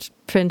cannot just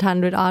print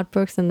 100 art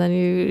books and then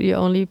you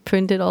only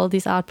printed all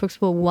these art books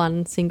for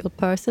one single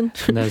person.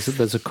 And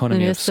there's economy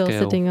and you're of still scale.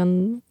 Sitting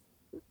on,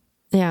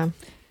 Yeah.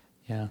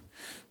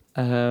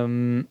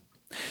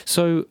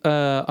 So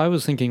I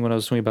was thinking when I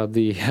was talking about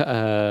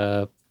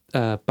the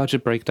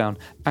budget breakdown,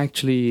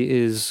 actually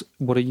is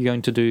what are you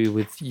going to do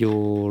with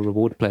your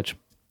reward pledge?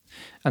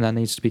 And that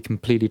needs to be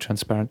completely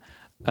transparent.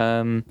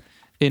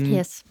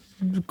 Yes.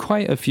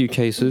 Quite a few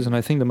cases, and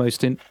I think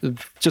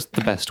just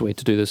the best way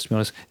to do this, to be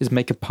honest, is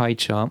make a pie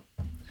chart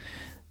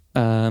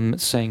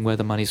saying where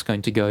the money's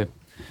going to go.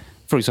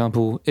 For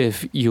example,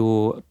 if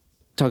your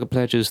target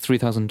pledge is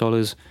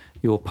 $3,000,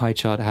 your pie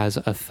chart has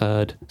a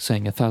third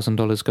saying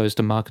 $1,000 goes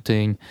to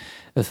marketing,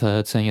 a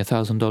third saying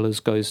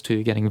 $1,000 goes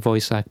to getting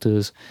voice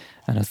actors,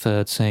 and a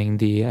third saying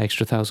the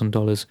extra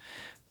 $1,000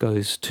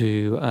 goes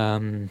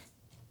to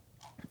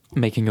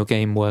making your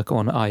game work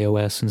on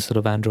iOS instead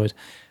of Android,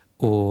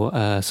 or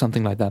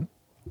something like that.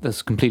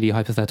 That's completely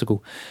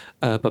hypothetical.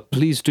 But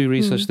please do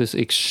research this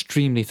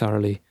extremely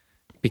thoroughly,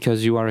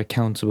 because you are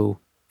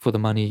accountable for the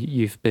money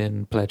you've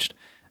been pledged.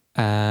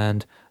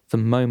 And the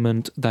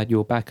moment that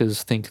your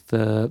backers think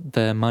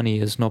their money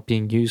is not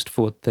being used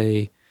for what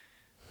they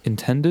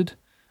intended,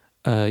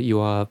 you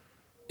are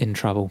in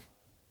trouble,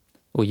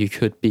 or you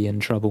could be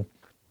in trouble.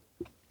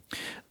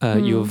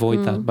 You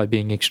avoid that by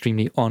being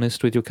extremely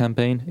honest with your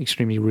campaign,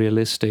 extremely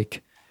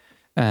realistic,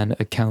 and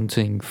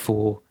accounting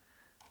for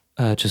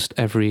just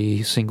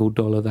every single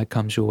dollar that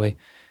comes your way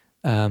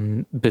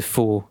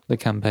before the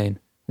campaign,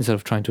 instead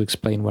of trying to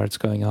explain where it's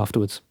going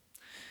afterwards.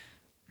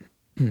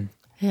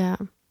 Yeah.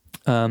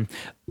 Yeah.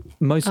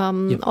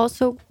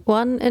 Also,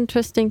 one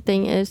interesting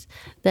thing is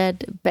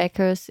that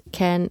backers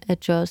can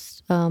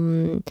adjust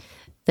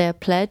their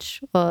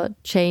pledge or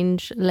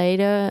change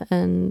later,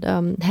 and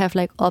have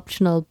like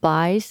optional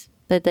buys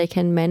that they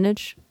can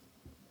manage.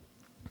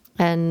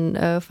 And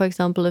for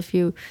example, if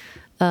you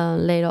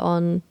later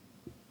on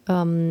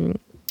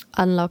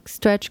unlock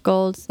stretch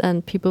goals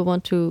and people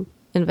want to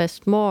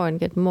invest more and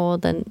get more,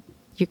 then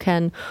you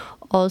can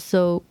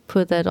also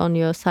put that on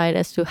your site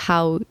as to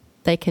how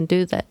they can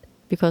do that,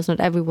 because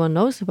not everyone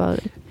knows about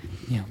it.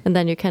 Yeah. And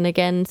then you can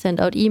again send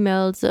out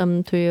emails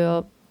to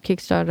your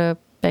Kickstarter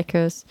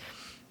backers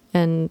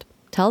and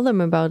tell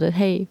them about it.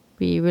 Hey,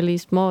 we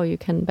released more, you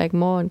can back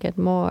more and get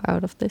more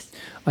out of this.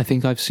 I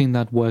think I've seen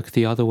that work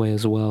the other way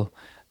as well,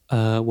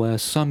 where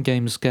some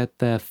games get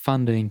their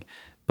funding,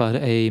 but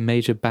a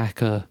major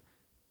backer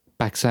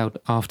backs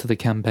out after the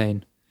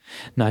campaign.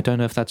 Now, I don't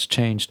know if that's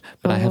changed,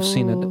 but I have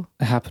seen it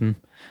happen.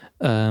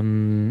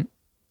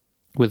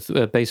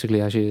 With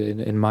basically, actually,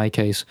 in my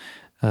case,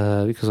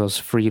 because I was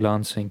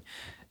freelancing,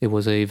 it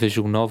was a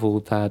visual novel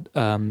that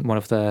one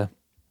of their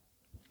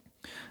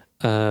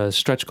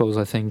stretch goals,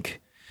 I think,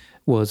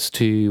 was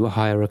to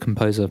hire a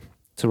composer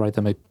to write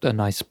them a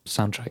nice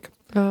soundtrack.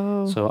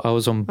 Oh, so I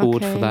was on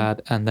board for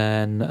that, and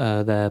then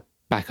their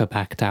backer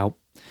backed out,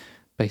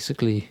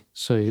 basically.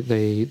 So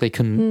they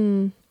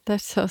couldn't.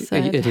 That's so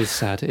sad. It is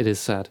sad. It is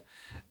sad.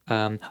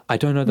 I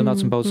don't know the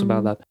nuts and bolts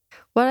about that.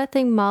 What I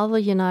think Marvel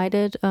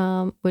United,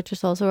 which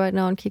is also right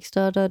now on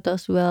Kickstarter,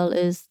 does well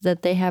is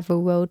that they have a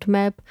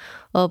roadmap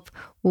of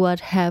what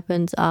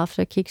happens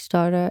after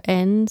Kickstarter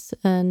ends,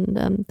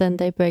 and then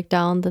they break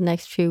down the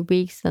next few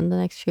weeks and the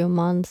next few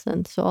months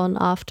and so on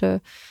after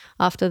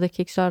the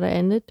Kickstarter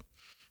ended.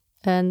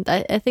 And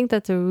I think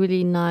that's a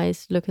really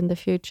nice look in the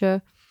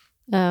future.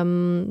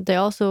 They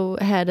also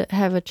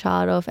have a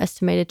chart of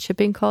estimated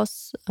shipping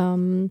costs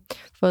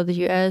for the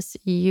US,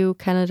 EU,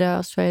 Canada,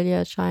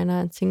 Australia, China,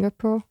 and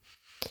Singapore.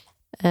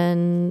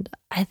 And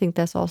I think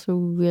that's also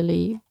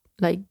really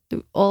like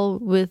all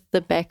with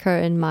the backer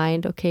in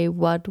mind. Okay,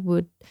 what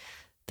would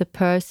the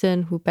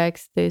person who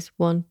backs this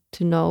want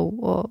to know,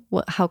 or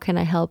how can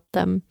I help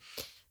them?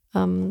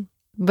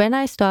 When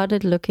I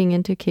started looking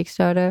into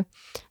Kickstarter,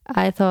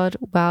 I thought,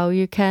 wow,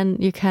 you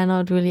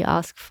cannot really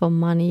ask for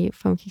money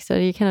from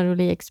Kickstarter. You cannot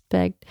really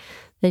expect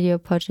that your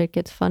project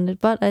gets funded.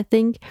 But I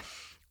think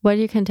what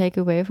you can take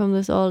away from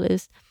this all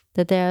is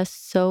that there's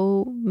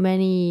so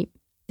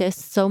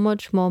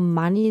much more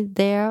money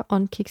there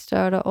on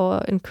Kickstarter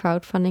or in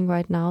crowdfunding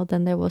right now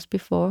than there was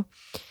before,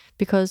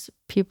 because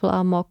people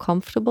are more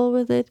comfortable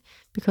with it,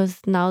 because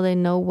now they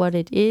know what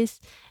it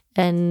is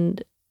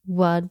and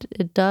what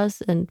it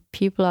does, and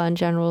people are in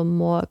general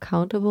more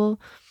accountable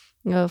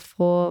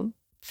for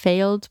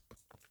failed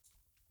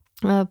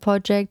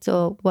projects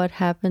or what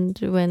happened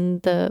when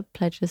the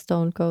pledges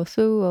don't go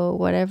through or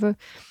whatever.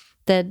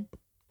 That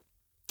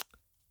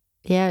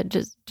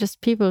just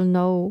people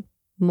know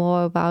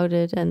more about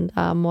it and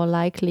are more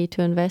likely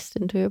to invest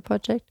into your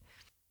project.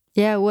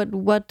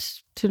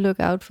 What to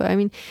look out for? I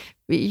mean,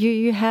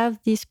 you have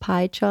these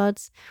pie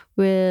charts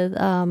with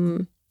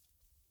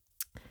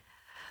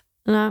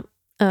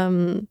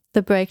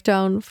the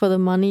breakdown for the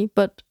money,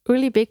 but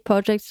really big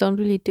projects don't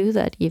really do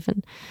that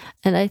even.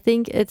 And I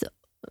think it's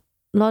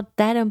not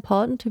that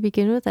important to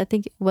begin with. I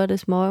think what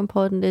is more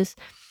important is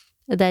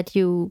that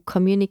you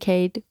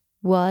communicate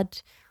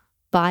what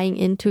buying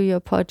into your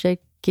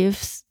project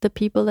gives the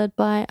people that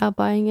are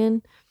buying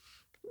in,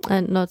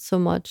 and not so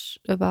much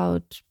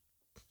about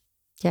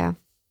that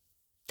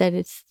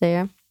it's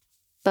there.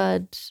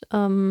 But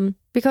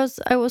because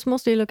I was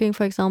mostly looking,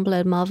 for example,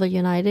 at Marvel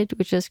United,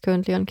 which is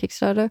currently on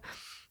Kickstarter,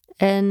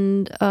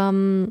 and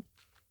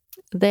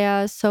there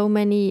are so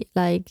many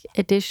like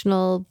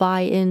additional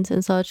buy-ins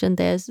and such, and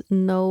there's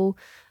no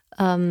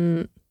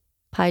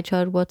pie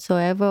chart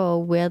whatsoever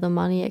or where the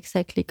money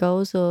exactly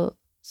goes or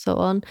so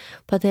on.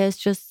 But there's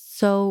just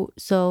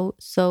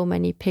so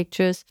many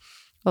pictures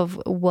of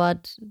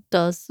what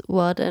does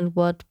what and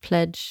what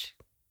pledge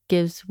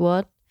gives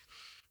what.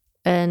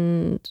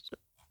 And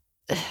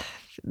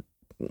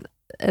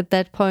at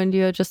that point,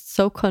 you're just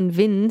so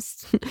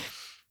convinced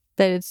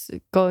that it's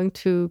going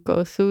to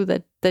go through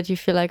that you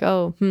feel like,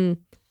 I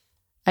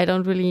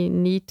don't really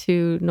need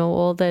to know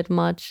all that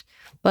much.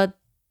 But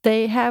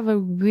they have a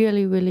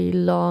really, really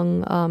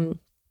long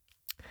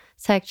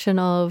section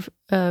of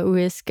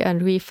risk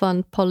and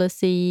refund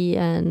policy,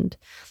 and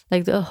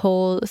like the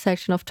whole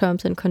section of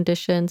terms and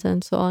conditions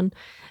and so on.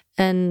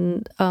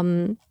 And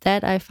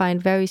that I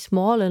find very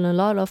small in a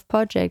lot of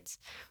projects,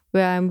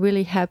 where I'm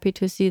really happy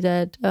to see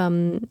that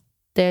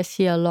there's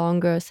here a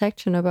longer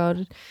section about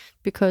it.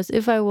 Because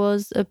if I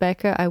was a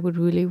backer, I would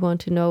really want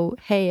to know,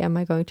 hey, am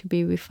I going to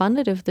be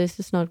refunded if this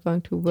is not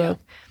going to work?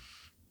 Yeah.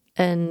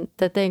 And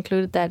that they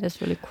included that is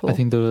really cool. I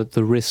think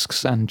the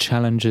risks and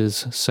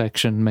challenges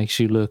section makes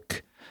you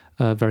look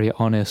very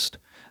honest,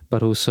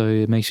 but also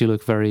it makes you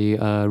look very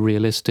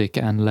realistic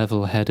and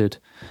level-headed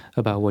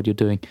about what you're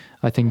doing.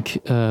 I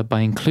think by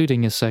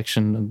including a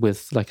section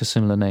with like a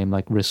similar name,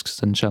 like risks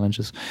and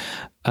challenges,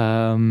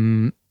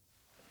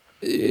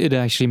 it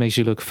actually makes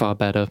you look far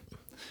better.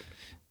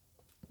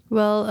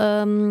 Well,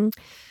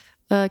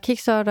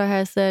 Kickstarter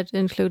has that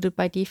included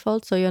by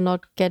default, so you're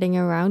not getting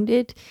around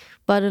it.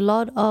 But a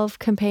lot of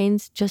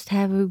campaigns just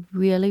have a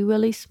really,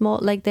 really small,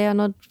 like they are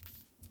not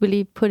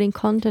really putting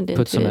content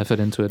into it. Put some effort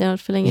into it. They're not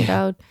filling it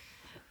out.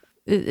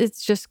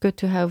 It's just good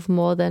to have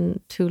more than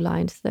 2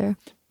 lines there.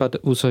 But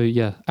also,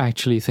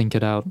 actually think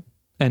it out.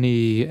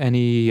 Any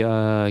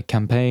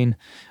campaign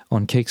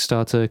on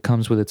Kickstarter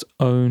comes with its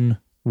own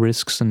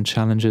risks and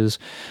challenges,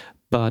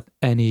 but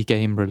any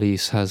game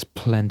release has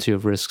plenty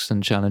of risks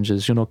and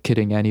challenges. You're not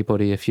kidding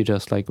anybody if you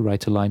just like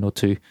write a line or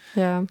 2.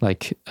 Yeah.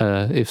 Like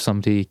if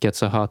somebody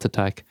gets a heart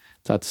attack,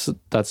 that's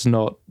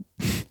not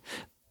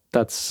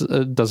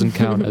doesn't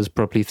count as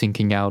properly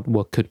thinking out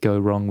what could go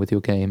wrong with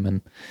your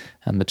game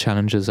and the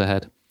challenges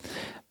ahead.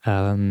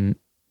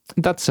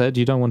 That said,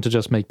 you don't want to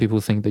just make people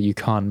think that you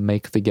can't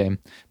make the game,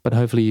 but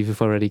hopefully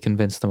you've already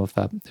convinced them of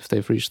that if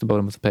they've reached the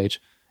bottom of the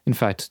page. In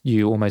fact,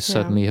 you almost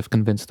certainly have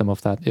convinced them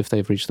of that if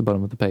they've reached the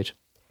bottom of the page.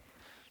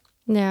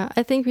 Yeah,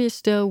 I think we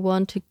still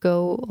want to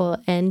go or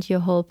end your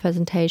whole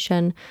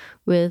presentation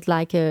with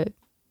like a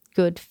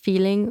good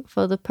feeling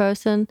for the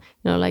person,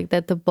 like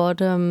that the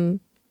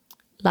bottom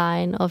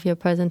line of your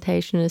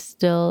presentation is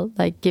still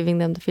like giving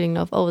them the feeling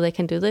of, oh, they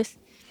can do this.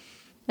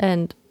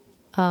 And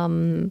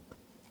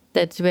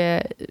that's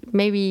where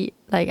maybe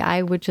like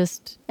I would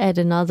just add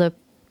another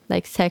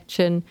like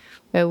section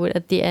where I would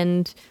at the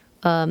end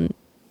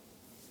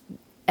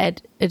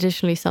add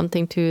additionally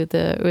something to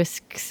the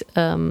risks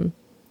with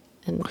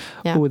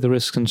the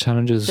risks and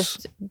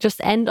challenges. Just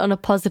end on a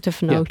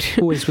positive note.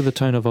 Always with a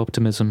tone of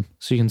optimism.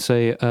 So you can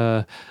say,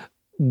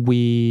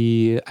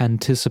 we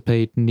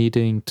anticipate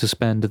needing to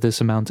spend this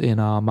amount in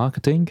our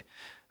marketing.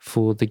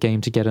 for the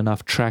game to get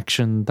enough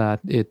traction that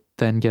it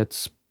then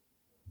gets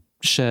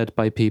shared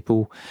by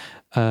people.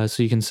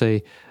 So you can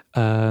say,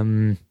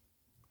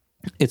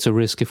 it's a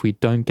risk if we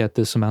don't get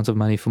this amount of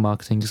money for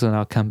marketing, because then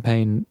our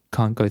campaign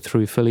can't go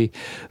through fully.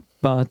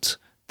 But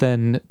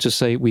then just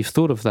say, we've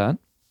thought of that.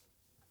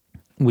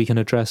 We can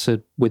address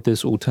it with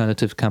this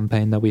alternative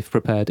campaign that we've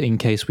prepared in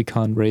case we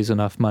can't raise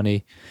enough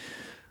money,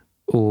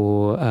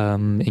 or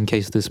in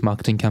case this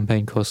marketing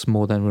campaign costs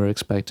more than we're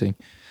expecting.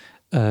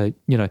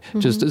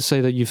 Just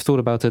say that you've thought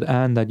about it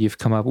and that you've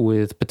come up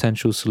with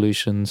potential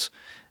solutions,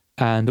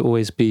 and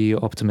always be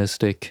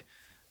optimistic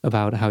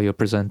about how you're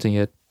presenting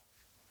it.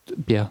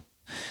 Yeah.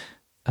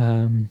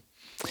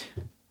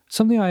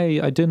 Something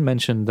I didn't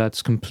mention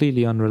that's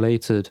completely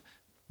unrelated,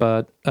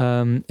 but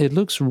it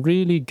looks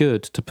really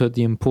good to put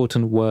the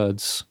important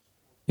words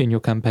in your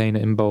campaign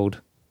in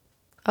bold.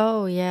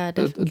 Oh, yeah,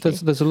 definitely.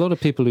 There's a lot of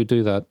people who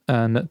do that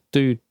and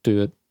do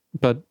it,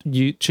 but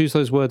you choose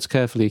those words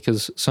carefully,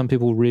 because some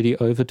people really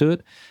overdo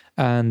it,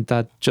 and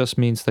that just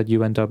means that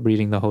you end up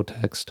reading the whole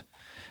text.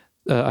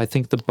 I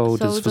think the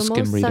bold is for skim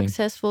reading. So the most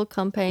successful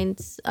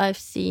campaigns I've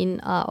seen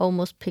are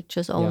almost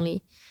pictures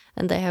only,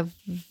 and they have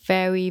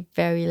very,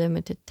 very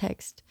limited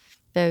text.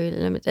 Very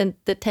limited. And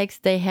the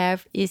text they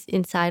have is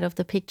inside of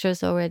the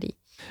pictures already.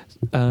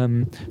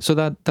 So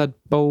that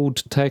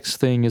bold text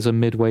thing is a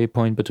midway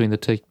point between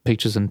the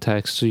pictures and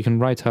text. So you can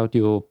write out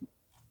your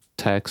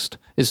text.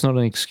 It's not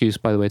an excuse,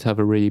 by the way, to have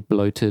a really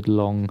bloated,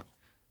 long,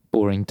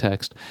 boring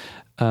text.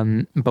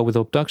 But with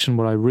Obduction,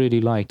 what I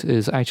really liked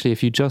is actually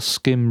if you just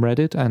skim read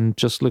it and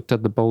just looked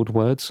at the bold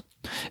words,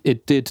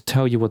 it did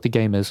tell you what the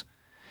game is.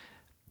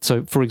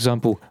 So, for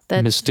example,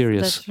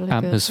 mysterious, really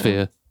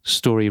atmosphere,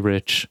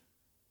 story-rich.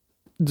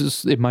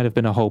 It might have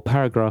been a whole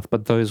paragraph,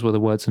 but those were the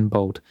words in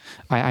bold.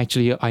 I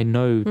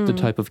know the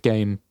type of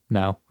game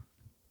now.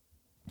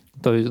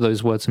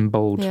 Those words in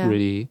bold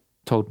really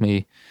told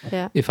me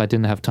if I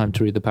didn't have time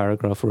to read the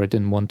paragraph or I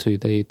didn't want to,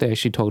 they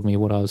actually told me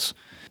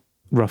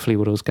roughly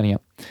what I was getting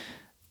at.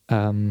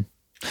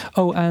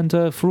 And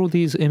for all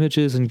these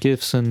images and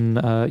GIFs, and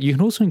you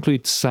can also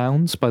include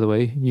sounds, by the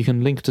way. You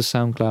can link to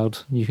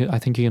SoundCloud. I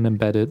think you can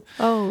embed it.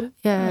 Oh,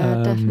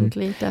 yeah,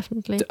 definitely.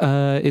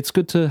 It's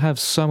good to have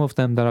some of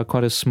them that are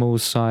quite a small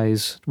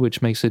size,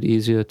 which makes it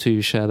easier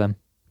to share them.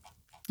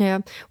 Yeah.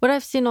 What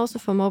I've seen also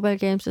for mobile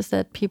games is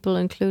that people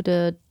include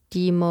a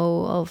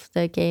demo of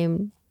their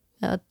game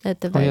at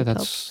the very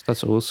top.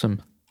 That's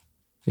awesome.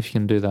 If you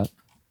can do that.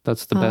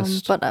 That's the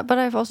best. But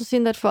I've also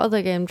seen that for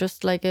other games,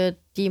 just like a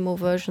demo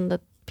version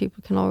that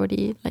people can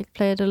already like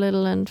play it a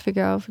little and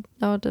figure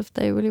out if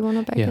they really want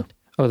to back it.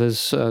 Oh,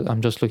 there's. I'm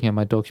just looking at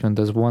my document.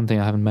 There's one thing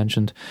I haven't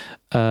mentioned.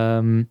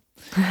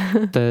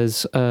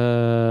 There's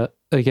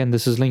again,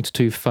 this is linked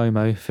to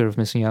FOMO, fear of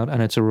missing out,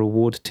 and it's a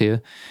reward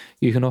tier.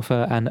 You can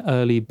offer an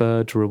early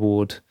bird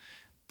reward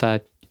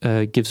that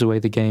gives away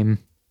the game,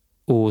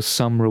 or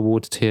some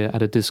reward tier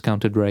at a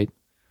discounted rate.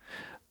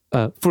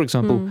 For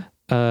example.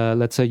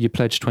 Let's say you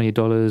pledge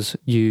 $20,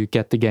 you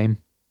get the game.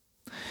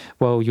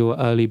 Well, your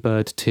early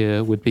bird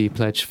tier would be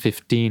pledge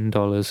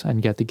 $15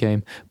 and get the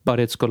game, but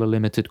it's got a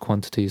limited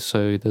quantity,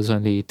 so there's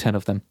only 10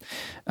 of them.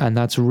 And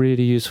that's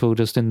really useful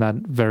just in that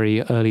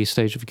very early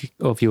stage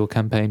of your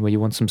campaign where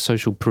you want some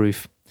social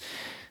proof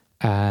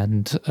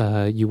and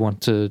you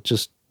want to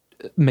just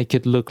make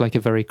it look like a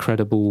very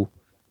credible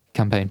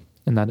campaign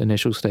in that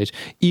initial stage,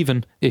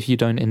 even if you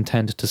don't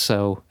intend to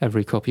sell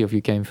every copy of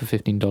your game for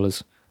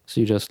 $15. So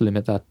you just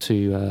limit that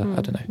to,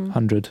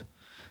 100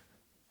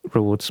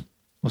 rewards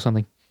or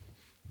something.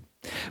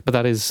 But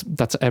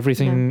that's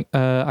everything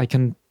I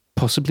can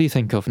possibly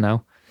think of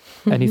now.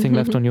 Anything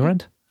left on your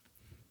end?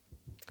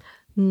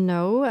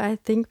 No, I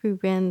think we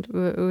went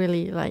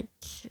really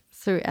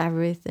through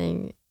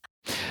everything.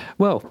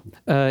 Well,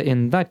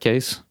 in that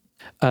case,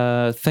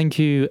 thank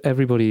you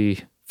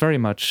everybody very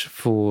much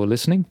for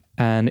listening.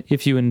 And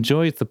if you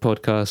enjoyed the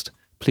podcast,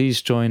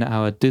 please join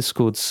our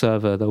Discord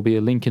server. There'll be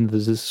a link in the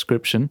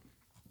description,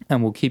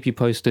 and we'll keep you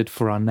posted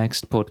for our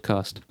next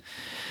podcast.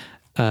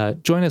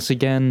 Join us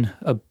again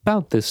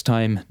about this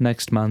time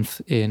next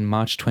month in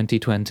March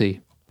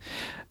 2020.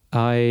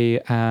 I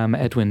am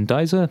Edwin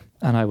Deiser,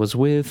 and I was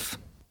with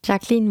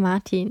Jacqueline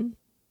Martin.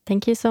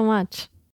 Thank you so much.